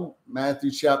 Well,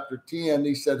 Matthew chapter 10,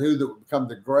 he said, who that would become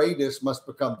the greatest must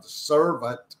become the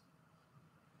servant.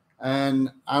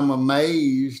 And I'm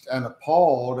amazed and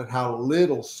appalled at how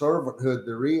little servanthood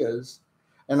there is.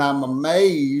 And I'm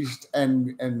amazed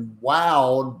and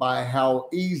wowed by how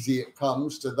easy it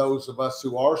comes to those of us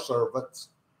who are servants.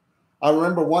 I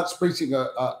remember once preaching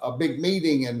a big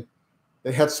meeting, and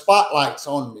they had spotlights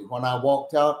on me when I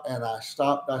walked out, and I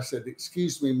stopped. I said,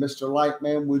 excuse me, Mr.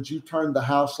 Lightman, would you turn the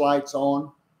house lights on?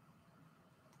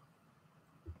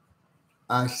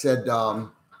 I said,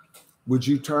 would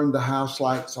you turn the house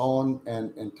lights on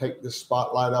and take this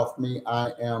spotlight off me?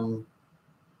 I am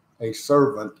a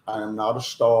servant. I am not a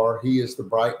star. He is the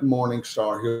bright morning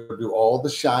star. He'll do all the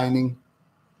shining.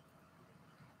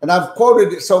 And I've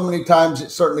quoted it so many times, it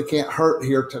certainly can't hurt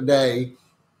here today.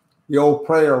 The old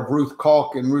prayer of Ruth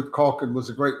Calkin. Ruth Calkin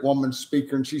was a great woman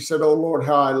speaker, and she said, oh, Lord,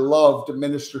 how I love to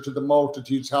minister to the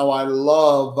multitudes, how I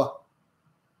love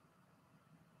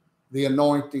the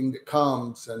anointing that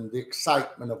comes and the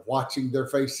excitement of watching their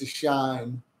faces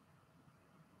shine.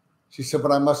 She said,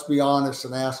 but I must be honest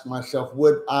and ask myself,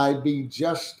 would I be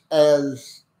just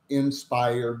as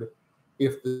inspired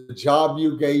if the job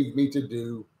you gave me to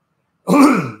do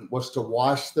was to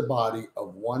wash the body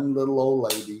of one little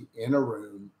old lady in a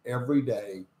room every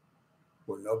day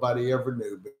where nobody ever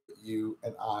knew but you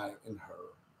and I and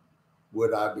her?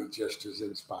 Would I be just as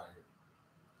inspired?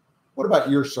 What about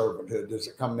your servanthood? Does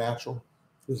it come natural?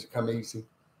 Does it come easy?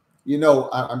 You know,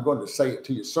 I'm going to say it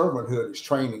to you. Servanthood is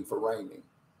training for reigning.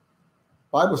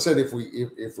 Bible said if we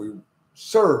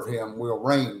serve him, we'll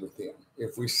reign with him.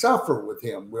 If we suffer with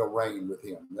him, we'll reign with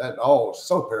him. That all is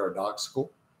so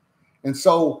paradoxical. And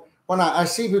so when I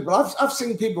see people, I've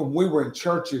seen people when we were in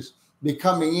churches be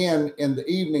coming in the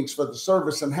evenings for the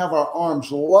service and have our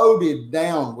arms loaded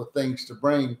down with things to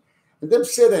bring, and them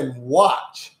sit and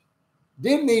watch.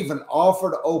 Didn't even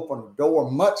offer to open a door,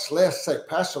 much less say,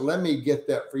 Pastor, let me get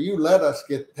that for you. Let us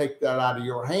take that out of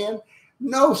your hand.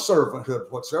 No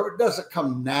servanthood whatsoever. It doesn't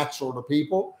come natural to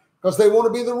people because they want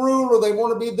to be the ruler, they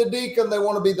want to be the deacon, they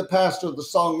want to be the pastor, the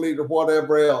song leader,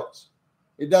 whatever else.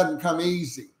 It doesn't come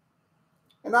easy.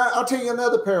 And I'll tell you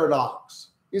another paradox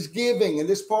is giving, and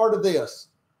it's part of this.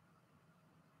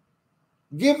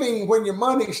 Giving when your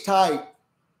money's tight,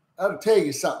 I'll tell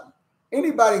you something.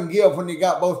 Anybody can give when you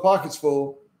got both pockets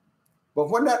full. But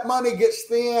when that money gets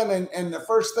thin and the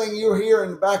first thing you hear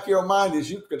in the back of your mind is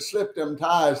you could slip them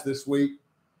ties this week.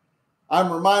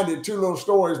 I'm reminded two little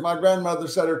stories. My grandmother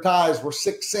said her ties were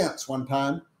 6 cents one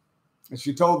time. And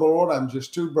she told the Lord, I'm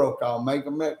just too broke. I'll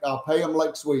pay them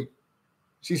next week.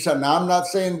 She said, now I'm not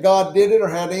saying God did it or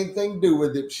had anything to do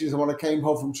with it. She said, when I came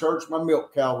home from church, my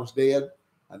milk cow was dead.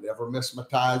 I never missed my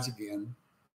ties again.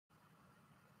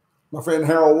 My friend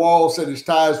Harold Wall said his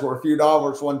ties were a few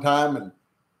dollars one time and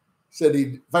said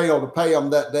he failed to pay them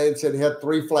that day and said he had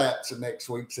 3 flats the next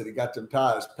week, said he got them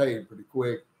ties paid pretty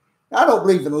quick. I don't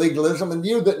believe in legalism, and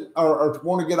you that are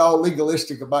want to get all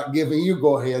legalistic about giving, you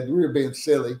go ahead. You're being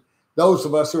silly. Those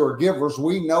of us who are givers,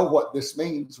 we know what this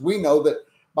means. We know that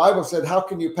Bible said, how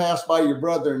can you pass by your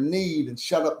brother in need and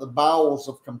shut up the bowels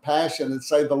of compassion and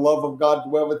say the love of God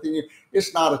dwelleth in you?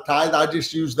 It's not a tithe. I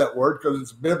just use that word because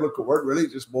it's a biblical word. Really,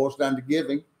 it just boils down to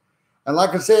giving. And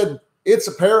like I said, it's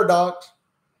a paradox.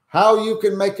 How you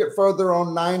can make it further on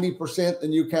 90%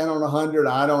 than you can on 100,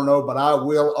 I don't know, but I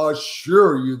will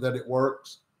assure you that it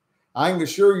works. I can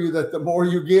assure you that the more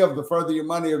you give, the further your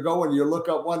money will go, and you'll look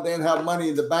up one day and have money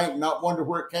in the bank and not wonder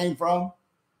where it came from.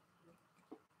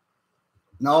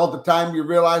 And all the time you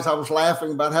realize I was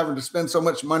laughing about having to spend so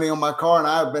much money on my car, and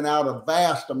I've been out a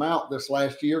vast amount this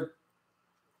last year.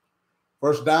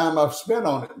 First dime I've spent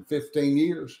on it in 15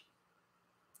 years.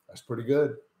 That's pretty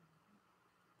good.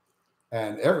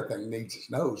 and everything needs its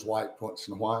nose wiped once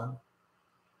in a while.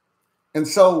 And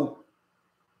so,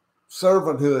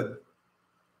 servanthood,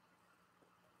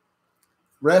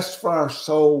 rest for our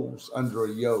souls under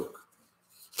a yoke.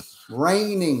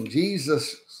 Reigning,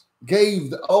 Jesus gave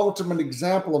the ultimate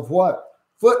example of what?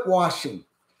 Foot washing.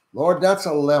 Lord, that's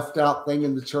a left out thing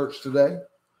in the church today.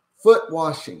 Foot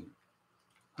washing.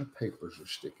 My papers are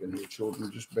sticking here,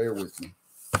 children. Just bear with me.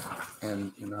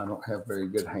 And, I don't have very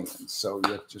good hands, so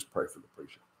you have to just pray for the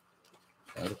preacher.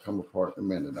 That'll come apart in a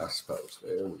minute, I suppose.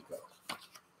 There we go.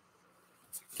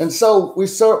 And so we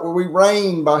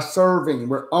reign by serving.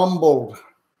 We're humbled.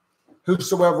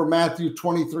 Whosoever, Matthew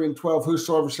 23:12,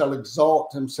 whosoever shall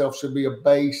exalt himself shall be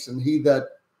abased, and he that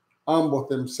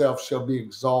humbleth himself shall be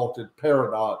exalted.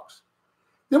 Paradox.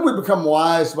 Then we become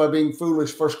wise by being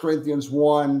foolish. 1 Corinthians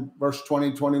 1, verse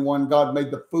 20-21. God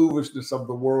made the foolishness of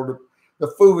the world, made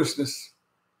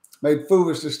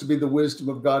foolishness to be the wisdom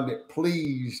of God, and it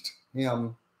pleased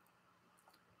him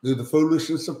through the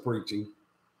foolishness of preaching.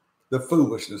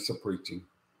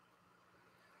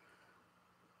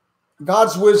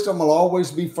 God's wisdom will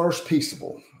always be first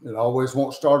peaceable. It always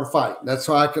won't start a fight. That's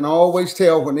why I can always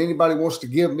tell when anybody wants to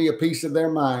give me a piece of their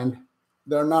mind,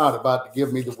 they're not about to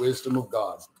give me the wisdom of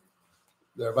God.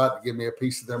 They're about to give me a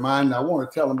piece of their mind. And I want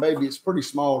to tell them, baby, it's pretty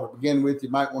small to begin with. You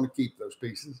might want to keep those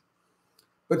pieces.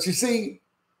 But you see,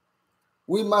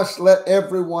 we must let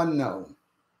everyone know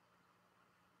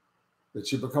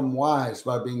that you become wise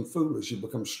by being foolish. You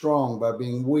become strong by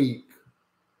being weak.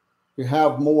 You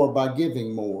have more by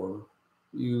giving more.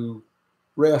 You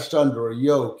rest under a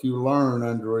yoke. You learn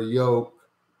under a yoke.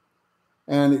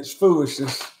 And it's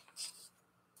foolishness.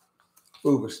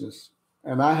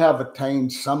 And I have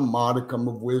attained some modicum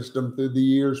of wisdom through the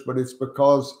years, but it's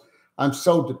because I'm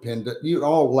so dependent. You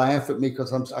all laugh at me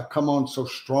because I come on so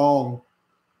strong,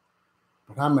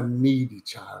 but I'm a needy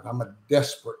child. I'm a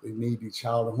desperately needy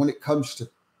child. And when it comes to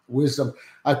wisdom,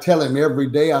 I tell him every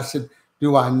day, I said,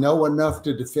 do I know enough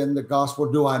to defend the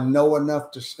gospel? Do I know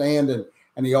enough to stand? And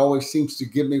he always seems to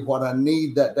give me what I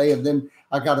need that day. And then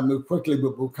I got to move quickly,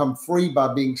 but become free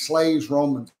by being slaves.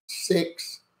 Romans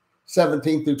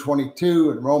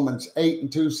 6:17-22, and Romans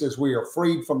 8:2 says we are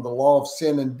freed from the law of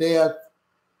sin and death,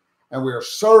 and we are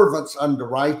servants unto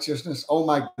righteousness. Oh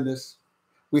my goodness.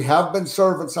 We have been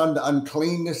servants unto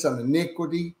uncleanness and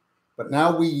iniquity, but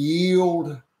now we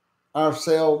yield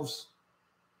ourselves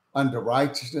unto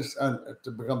righteousness,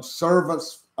 to become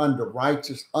servants unto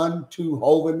righteousness, unto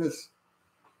holiness.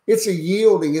 It's a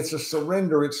yielding. It's a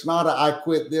surrender. It's not I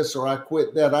quit this or I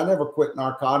quit that. I never quit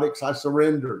narcotics. I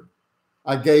surrendered.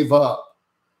 I gave up.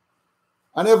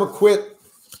 I never quit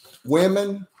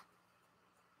women.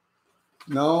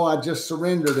 No, I just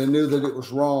surrendered and knew that it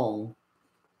was wrong.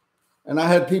 And I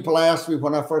had people ask me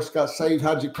when I first got saved,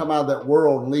 how'd you come out of that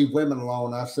world and leave women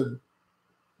alone? I said,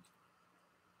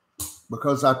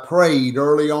 because I prayed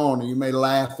early on, and you may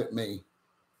laugh at me.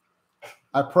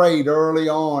 I prayed early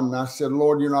on, and I said,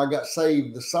 Lord, I got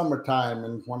saved the summertime,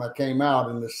 and when I came out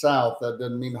in the South, that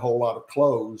didn't mean a whole lot of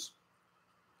clothes.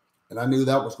 And I knew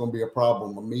that was going to be a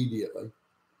problem immediately.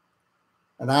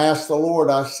 And I asked the Lord,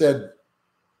 I said,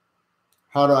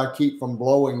 how do I keep from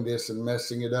blowing this and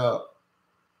messing it up?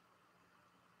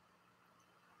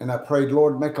 And I prayed,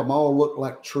 Lord, make them all look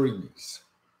like trees.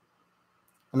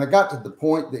 And I got to the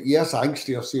point that, yes, I can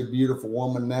still see a beautiful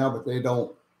woman now, but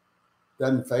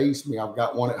doesn't faze me. I've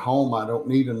got one at home. I don't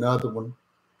need another one.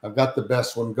 I've got the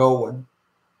best one going.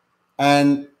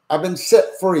 And I've been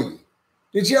set free.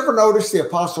 Did you ever notice the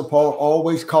Apostle Paul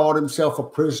always called himself a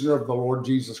prisoner of the Lord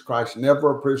Jesus Christ,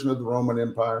 never a prisoner of the Roman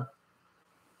Empire?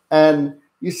 And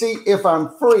you see, if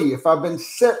I'm free, if I've been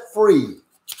set free,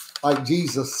 like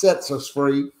Jesus sets us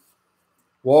free,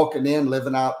 walking in,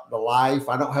 living out the life,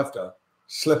 I don't have to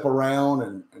slip around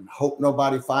and hope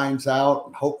nobody finds out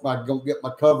and hope I don't get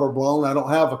my cover blown. I don't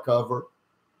have a cover.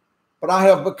 But I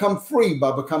have become free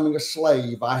by becoming a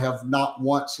slave. I have not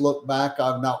once looked back.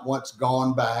 I've not once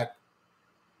gone back.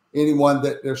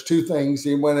 There's two things.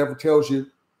 Anyone ever tells you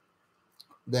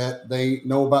that they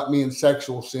know about me in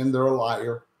sexual sin, they're a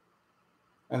liar.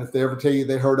 And if they ever tell you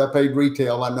they heard I paid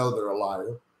retail, I know they're a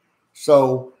liar.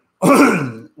 So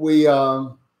we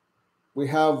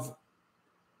have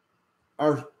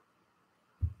our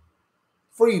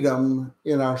freedom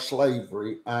in our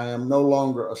slavery. I am no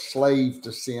longer a slave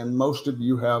to sin. Most of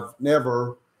you have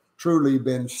never truly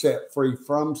been set free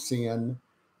from sin,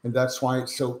 and that's why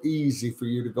it's so easy for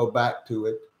you to go back to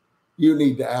it. You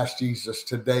need to ask Jesus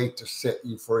today to set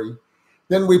you free.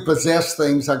 Then we possess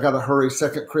things. I got to hurry.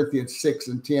 2 Corinthians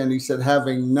 6:10, he said,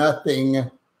 having nothing,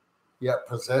 yet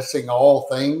possessing all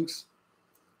things.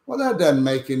 Well, that doesn't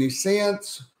make any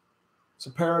sense. It's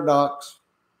a paradox.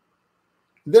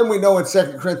 Then we know in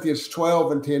 2 Corinthians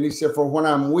 12 and 10, he said, for when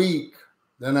I'm weak,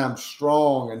 then I'm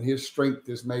strong, and his strength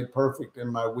is made perfect in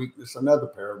my weakness. Another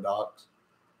paradox.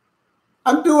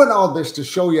 I'm doing all this to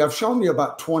show you. I've shown you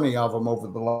about 20 of them over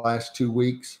the last 2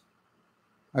 weeks.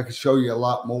 I could show you a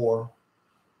lot more.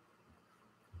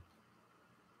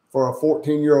 For a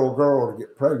 14-year-old girl to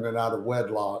get pregnant out of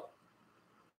wedlock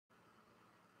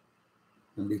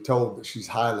and be told that she's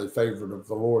highly favored of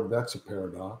the Lord, that's a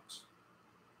paradox.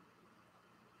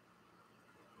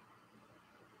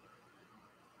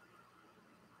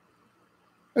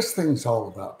 This thing's all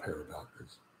about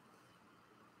paradoxes.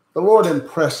 The Lord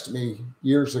impressed me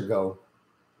years ago.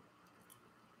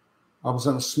 I was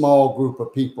in a small group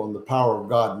of people and the power of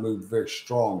God moved very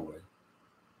strongly.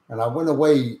 And I went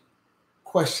away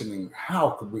questioning,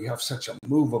 how could we have such a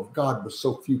move of God with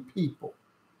so few people?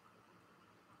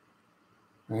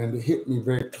 And it hit me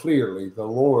very clearly. The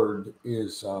Lord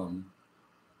is,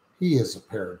 he is a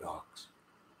paradox.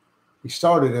 He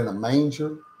started in a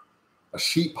manger, a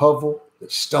sheep hovel that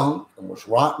stunk and was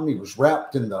rotten. He was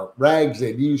wrapped in the rags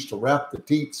they'd used to wrap the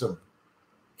teats of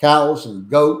cows and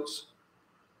goats.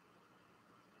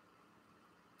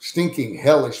 Stinking,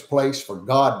 hellish place for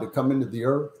God to come into the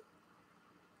earth.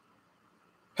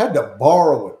 Had to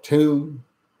borrow a tomb.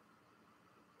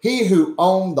 He who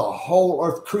owned the whole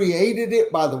earth, created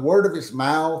it by the word of his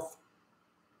mouth,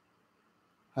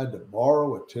 had to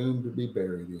borrow a tomb to be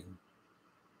buried in.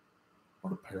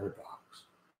 What a paradox.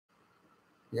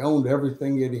 He owned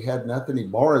everything, yet he had nothing. He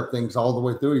borrowed things all the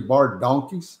way through. He borrowed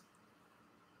donkeys,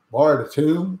 borrowed a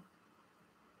tomb,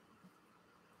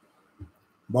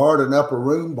 borrowed an upper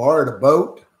room, borrowed a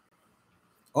boat.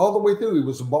 All the way through, he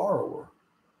was a borrower.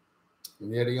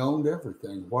 And yet he owned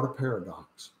everything. What a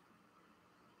paradox.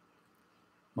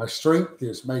 My strength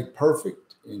is made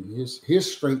perfect in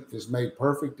his strength is made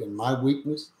perfect in my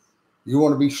weakness. You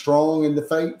want to be strong in the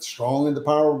faith, strong in the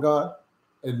power of God?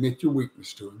 Admit your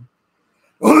weakness to him.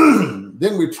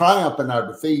 Then we triumph in our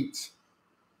defeats.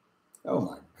 Oh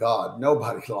my God,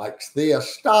 nobody likes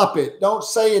this. Stop it. Don't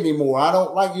say anymore. I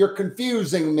don't like, you're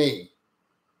confusing me.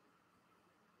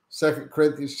 2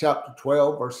 Corinthians chapter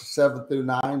 12, verses 7 through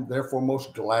 9. Therefore,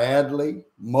 most gladly,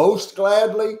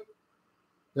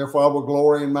 therefore I will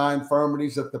glory in my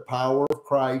infirmities, that the power of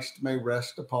Christ may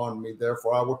rest upon me.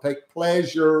 Therefore, I will take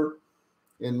pleasure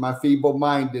in my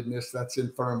feeble-mindedness, that's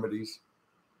infirmities,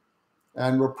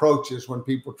 and reproaches when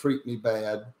people treat me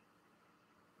bad,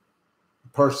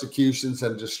 persecutions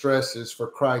and distresses for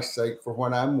Christ's sake. For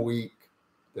when I'm weak,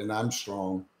 then I'm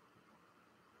strong.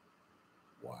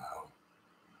 Wow.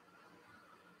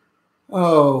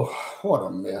 Oh, what a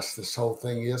mess this whole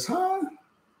thing is, huh?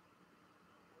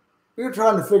 You're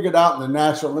trying to figure it out in the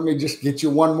natural. Let me just get you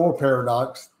one more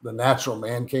paradox. The natural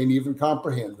man can't even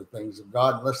comprehend the things of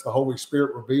God unless the Holy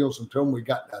Spirit reveals them to him. We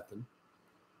got nothing.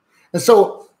 And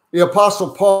so the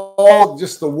Apostle Paul,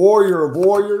 just the warrior of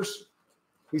warriors,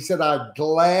 he said, I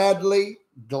gladly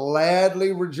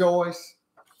rejoice.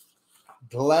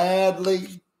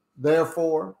 Gladly,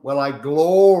 therefore, will I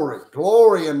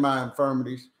glory in my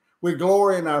infirmities. We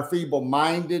glory in our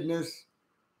feeble-mindedness.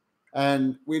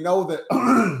 And we know that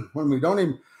when we don't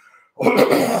even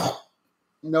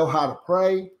know how to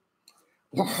pray,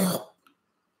 when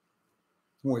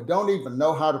we don't even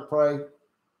know how to pray,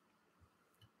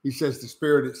 he says the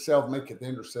Spirit itself maketh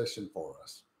intercession for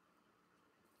us.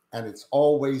 And it's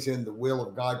always in the will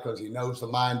of God because he knows the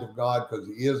mind of God, because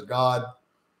he is God.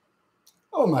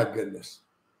 Oh my goodness.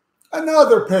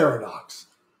 Another paradox.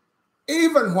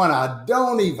 Even when I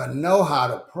don't even know how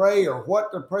to pray or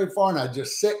what to pray for, and I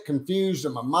just sit confused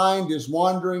and my mind is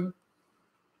wandering,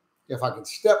 if I can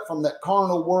step from that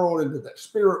carnal world into that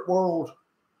spirit world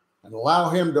and allow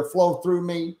him to flow through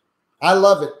me, I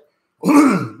love it.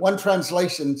 One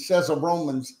translation says of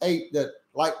Romans 8 that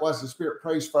likewise the Spirit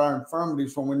prays for our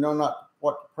infirmities when we know not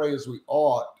what to pray as we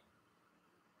ought.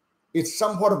 It's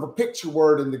somewhat of a picture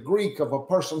word in the Greek of a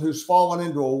person who's fallen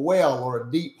into a well or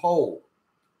a deep hole.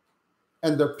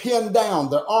 And they're pinned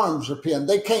down, their arms are pinned.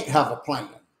 They can't have a plan.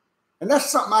 And that's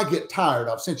something I get tired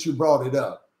of since you brought it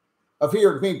up, of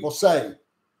hearing people say,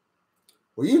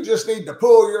 well, you just need to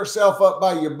pull yourself up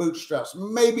by your bootstraps.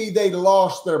 Maybe they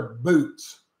lost their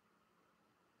boots.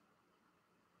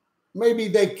 Maybe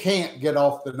they can't get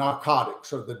off the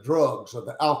narcotics or the drugs or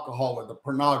the alcohol or the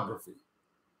pornography.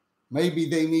 Maybe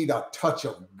they need a touch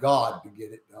of God to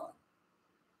get it done.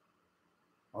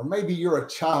 Or maybe you're a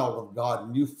child of God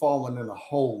and you've fallen in a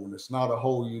hole, and it's not a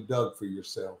hole you dug for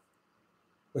yourself,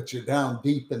 but you're down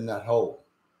deep in that hole.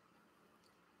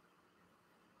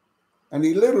 And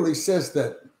he literally says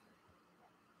that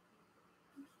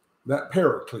that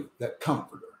paraclete, that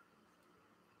comforter,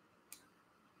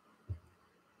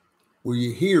 will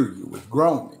you hear you with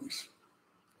groanings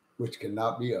which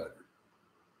cannot be uttered.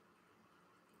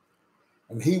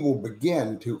 And he will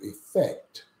begin to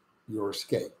effect your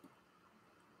escape.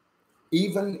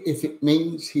 Even if it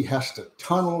means he has to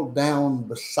tunnel down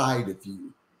beside of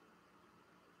you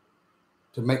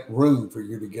to make room for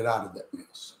you to get out of that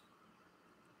mess.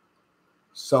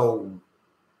 So,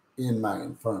 in my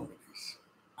infirmities,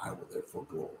 I will therefore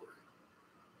glory.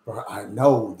 For I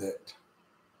know that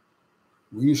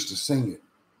we used to sing it.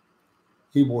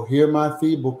 He will hear my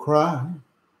feeble cry.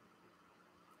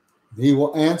 He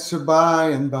will answer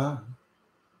by and by.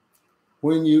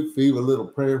 When you feel a little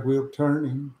prayer wheel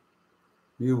turning,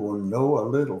 you will know a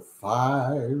little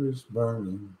fire is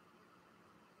burning.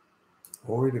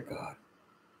 Glory to God.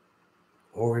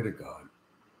 Glory to God.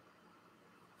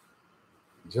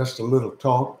 Just a little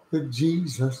talk with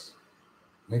Jesus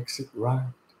makes it right.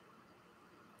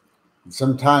 And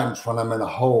sometimes when I'm in a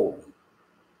hole,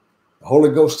 the Holy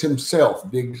Ghost himself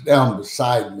digs down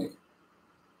beside me.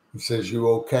 He says, "You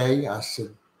okay?" I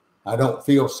said, "I don't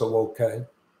feel so okay."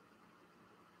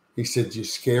 He said, "You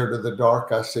scared of the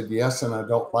dark?" I said, "Yes, and I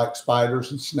don't like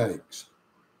spiders and snakes.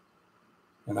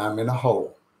 And I'm in a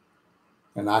hole,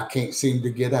 and I can't seem to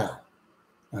get out,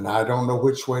 and I don't know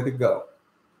which way to go,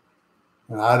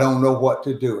 and I don't know what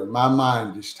to do, and my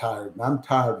mind is tired, and I'm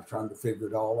tired of trying to figure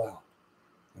it all out,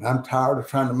 and I'm tired of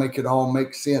trying to make it all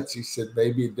make sense." He said,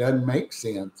 "Baby, it doesn't make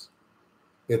sense.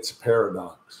 It's a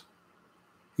paradox."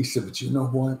 He said, "But you know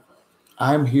what?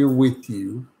 I'm here with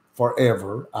you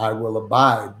forever. I will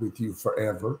abide with you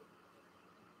forever.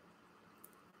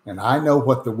 And I know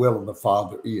what the will of the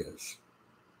Father is.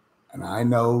 And I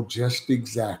know just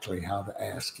exactly how to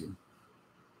ask him.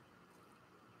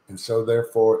 And so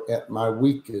therefore, at my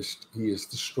weakest, he is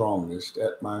the strongest.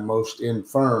 At my most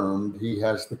infirmed, he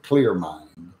has the clear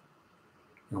mind.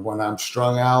 And when I'm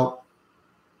strung out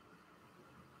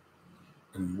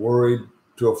and worried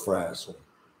to a frazzle,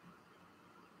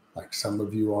 like some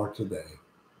of you are today,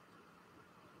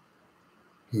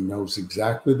 he knows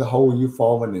exactly the hole you've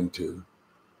fallen into,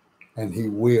 and he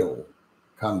will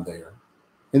come there.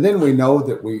 And then we know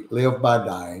that we live by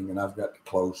dying, and I've got to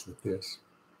close with this.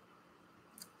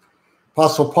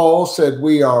 Apostle Paul said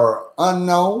we are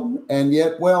unknown and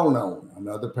yet well known,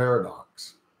 another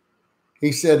paradox.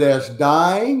 He said, as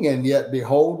dying and yet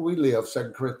behold we live,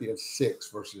 2 Corinthians 6,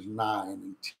 verses 9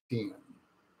 and 10.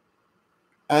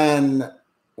 And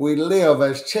we live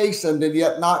as chastened and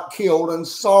yet not killed, and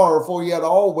sorrowful yet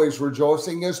always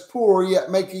rejoicing, as poor yet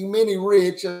making many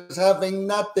rich, as having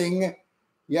nothing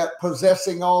yet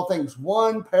possessing all things.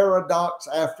 One paradox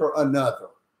after another.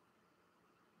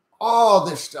 All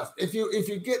this stuff. If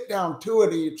you get down to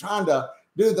it and you're trying to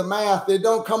do the math, it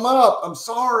don't come up. I'm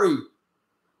sorry.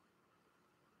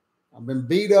 I've been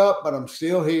beat up, but I'm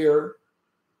still here.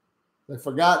 They've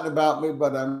forgotten about me,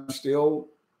 but I'm still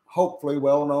hopefully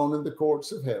well known in the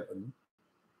courts of heaven.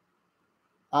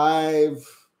 I've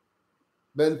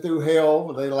been through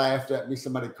hell. They laughed at me.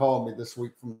 Somebody called me this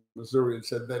week from Missouri and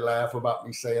said they laugh about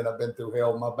me saying I've been through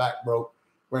hell. My back broke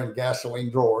wearing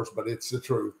gasoline drawers, but it's the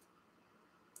truth.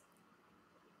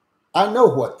 I know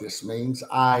what this means.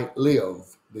 I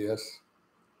live this.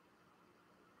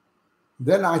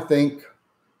 Then I think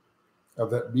of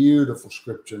that beautiful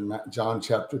scripture in John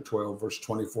chapter 12, verse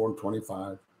 24 and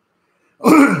 25.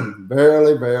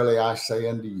 Verily, verily, I say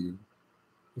unto you,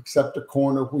 except a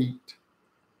corn of wheat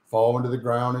fall into the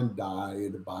ground and die,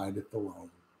 it abideth alone.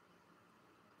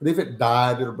 But if it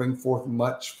died, it'll bring forth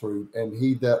much fruit. And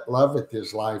he that loveth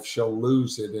his life shall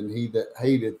lose it, and he that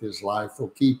hateth his life will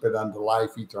keep it unto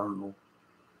life eternal.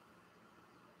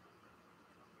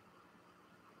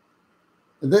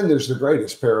 And then there's the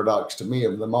greatest paradox to me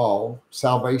of them all.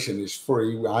 Salvation is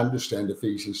free. I understand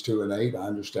Ephesians 2 and 8. I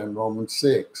understand Romans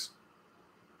 6.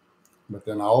 But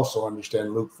then I also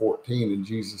understand Luke 14. And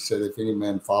Jesus said, if any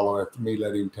man follow after me,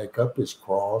 let him take up his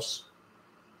cross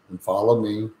and follow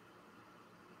me.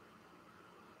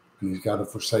 And he's got to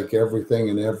forsake everything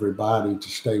and everybody to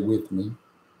stay with me.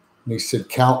 And he said,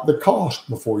 count the cost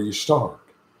before you start.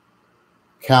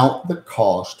 Count the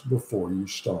cost before you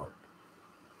start.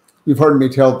 You've heard me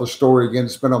tell the story again.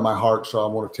 It's been on my heart, so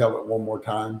I want to tell it one more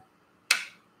time.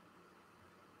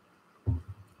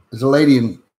 There's a lady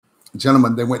and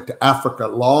gentleman, they went to Africa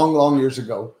long, long years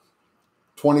ago,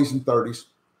 20s and 30s.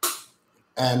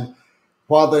 And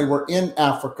while they were in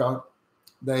Africa,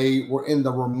 they were in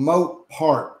the remote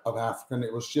part of Africa, and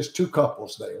it was just two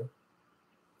couples there.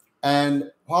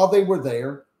 And while they were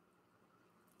there,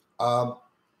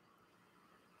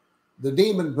 the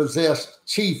demon-possessed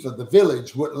chief of the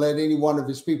village wouldn't let any one of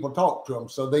his people talk to him,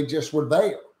 so they just were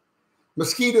there.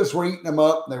 Mosquitoes were eating them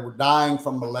up, and they were dying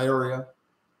from malaria.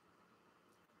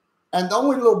 And the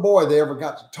only little boy they ever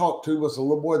got to talk to was a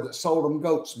little boy that sold them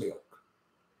goat's milk.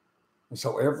 And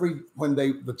so when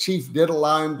the chief did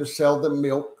allow him to sell them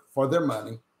milk for their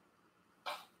money,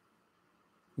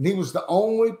 and he was the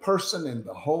only person in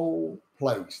the whole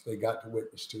place they got to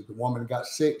witness to. The woman got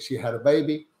sick. She had a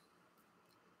baby.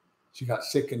 She got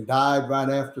sick and died right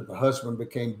after. The husband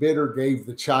became bitter, gave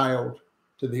the child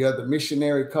to the other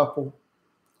missionary couple,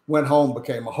 went home,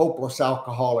 became a hopeless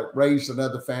alcoholic, raised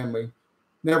another family,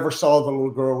 never saw the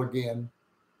little girl again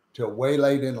till way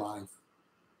late in life.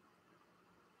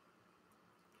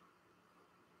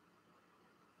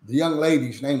 The young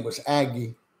lady's name was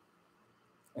Aggie,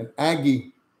 and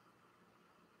Aggie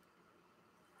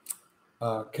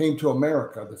came to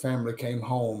America. The family came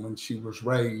home, and she was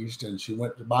raised, and she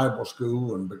went to Bible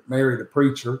school and married a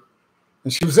preacher.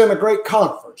 And she was in a great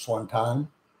conference one time,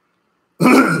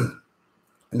 and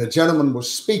the gentleman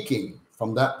was speaking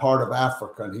from that part of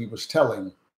Africa, and he was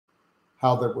telling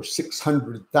how there were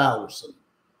 600,000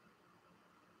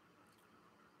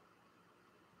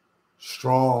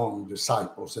 strong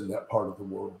disciples in that part of the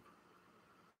world.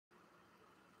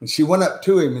 And she went up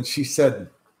to him and she said,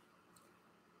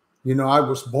 "You know, I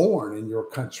was born in your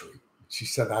country." She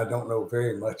said, "I don't know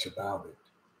very much about it."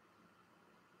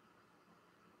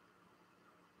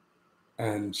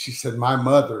 And she said, "My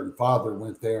mother and father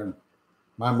went there, and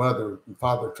my mother and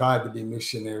father tried to be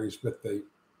missionaries, but they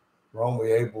were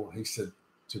only able," he said,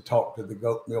 "to talk to the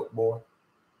goat milk boy."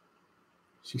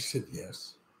 She said,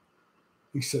 "Yes."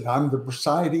 He said, "I'm the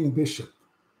presiding bishop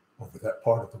over that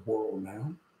part of the world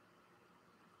now."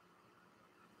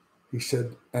 He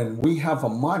said, "And we have a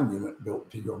monument built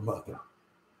to your mother."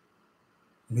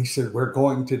 And he said, "We're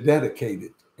going to dedicate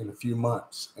it in a few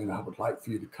months, and I would like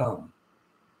for you to come."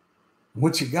 And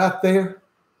once you got there,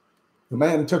 the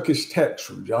man took his text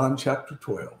from John chapter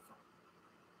 12.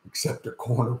 "Except a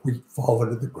corn of wheat fall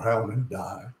into the ground and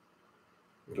die,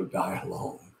 it'll die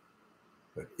alone.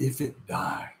 But if it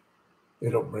die,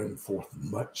 it'll bring forth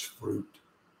much fruit."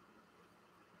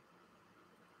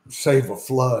 And Save a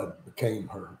Flood became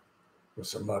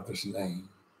was her mother's name,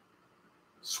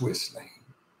 Swiss name.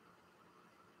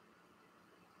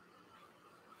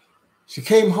 She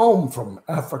came home from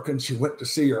Africa and she went to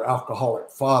see her alcoholic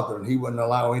father, and he wouldn't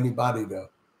allow anybody to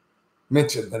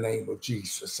mention the name of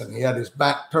Jesus. And he had his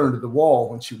back turned to the wall.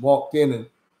 When she walked in and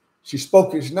she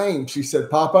spoke his name, she said,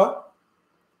 "Papa."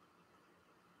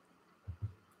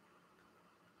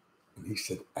 And he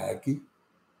said, "Aggie."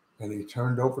 And he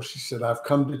turned over. She said, "I've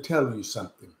come to tell you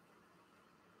something.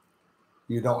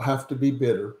 You don't have to be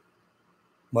bitter.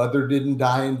 Mother didn't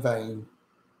die in vain,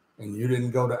 and you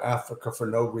didn't go to Africa for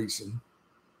no reason.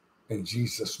 And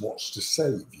Jesus wants to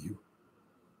save you."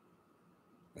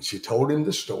 And she told him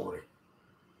the story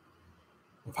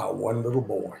of how one little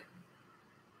boy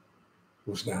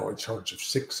was now in charge of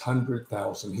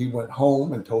 600,000. He went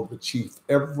home and told the chief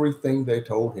everything they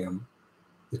told him.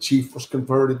 The chief was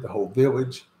converted, the whole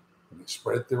village, and it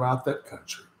spread throughout that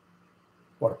country.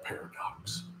 What a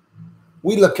paradox.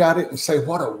 We look at it and say,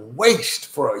 what a waste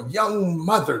for a young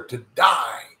mother to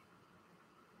die.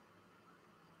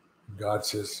 God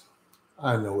says,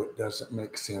 "I know it doesn't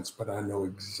make sense, but I know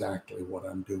exactly what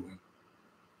I'm doing."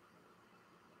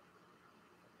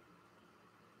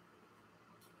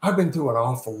 I've been through an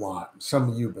awful lot. Some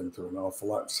of you have been through an awful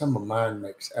lot. Some of mine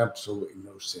makes absolutely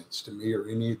no sense to me or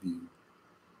any of you.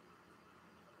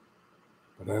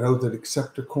 But I know that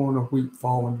except a corn of wheat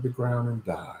fall into the ground and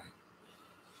die,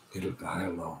 it'll die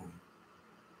alone.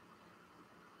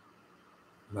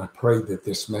 And I pray that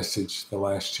this message, the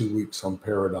last 2 weeks on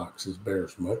paradoxes,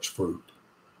 bears much fruit.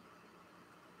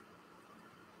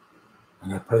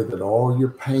 And I pray that all your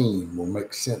pain will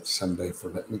make sense someday, for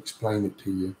let me explain it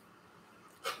to you.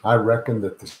 I reckon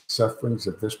that the sufferings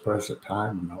of this present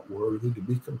time are not worthy to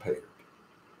be compared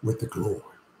with the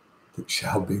glory that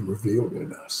shall be revealed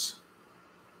in us.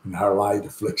 And our light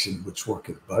affliction, which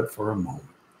worketh but for a moment,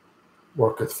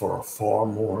 worketh for a far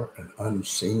more and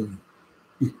unseen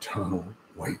eternal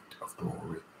weight of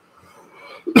glory.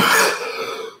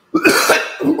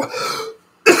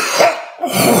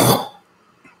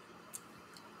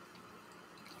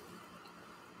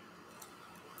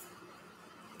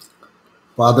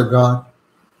 Father God,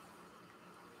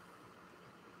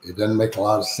 it doesn't make a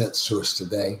lot of sense to us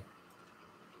today,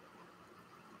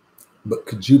 but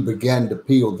could you begin to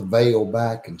peel the veil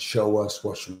back and show us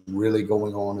what's really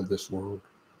going on in this world?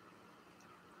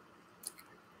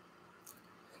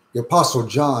 The Apostle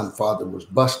John, Father, was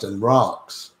busting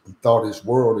rocks and thought his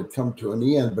world had come to an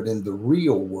end, but in the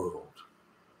real world,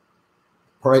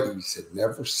 praise had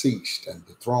never ceased and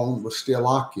the throne was still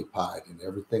occupied and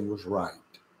everything was right.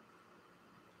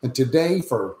 And today,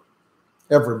 for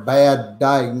every bad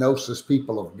diagnosis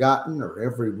people have gotten or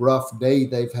every rough day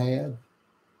they've had,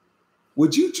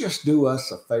 would you just do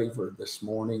us a favor this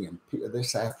morning and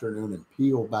this afternoon and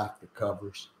peel back the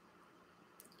covers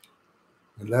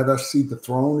and let us see the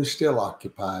throne is still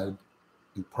occupied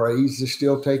and praise is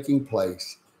still taking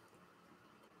place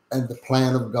and the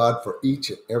plan of God for each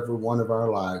and every one of our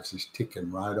lives is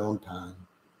ticking right on time.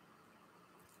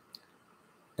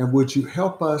 And would you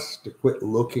help us to quit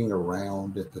looking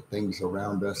around at the things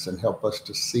around us and help us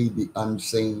to see the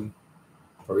unseen,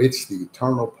 for it's the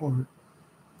eternal part?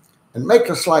 And make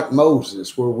us like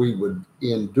Moses, where we would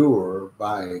endure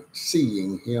by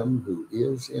seeing him who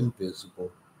is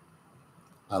invisible.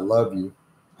 I love you.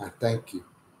 I thank you.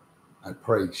 I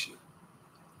praise you.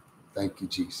 Thank you,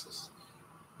 Jesus.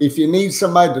 If you need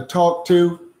somebody to talk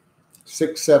to,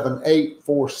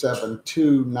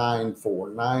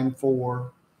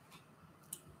 678-472-9494.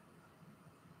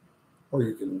 Or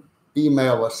you can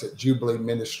email us at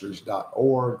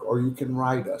jubileeministries.org, or you can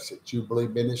write us at Jubilee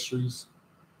Ministries,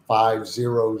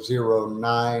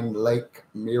 5009 Lake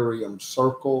Miriam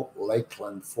Circle,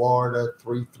 Lakeland, Florida,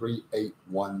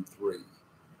 33813.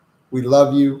 We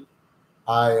love you.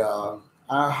 I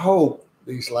hope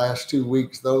these last 2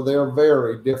 weeks, though they're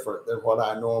very different than what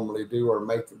I normally do, are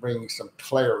bringing some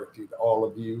clarity to all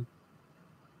of you.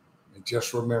 And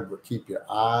just remember, keep your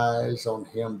eyes on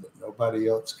him that nobody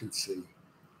else can see.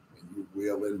 And you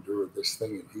will endure this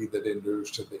thing, and he that endures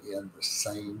to the end, the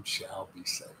same shall be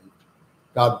saved.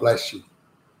 God bless you.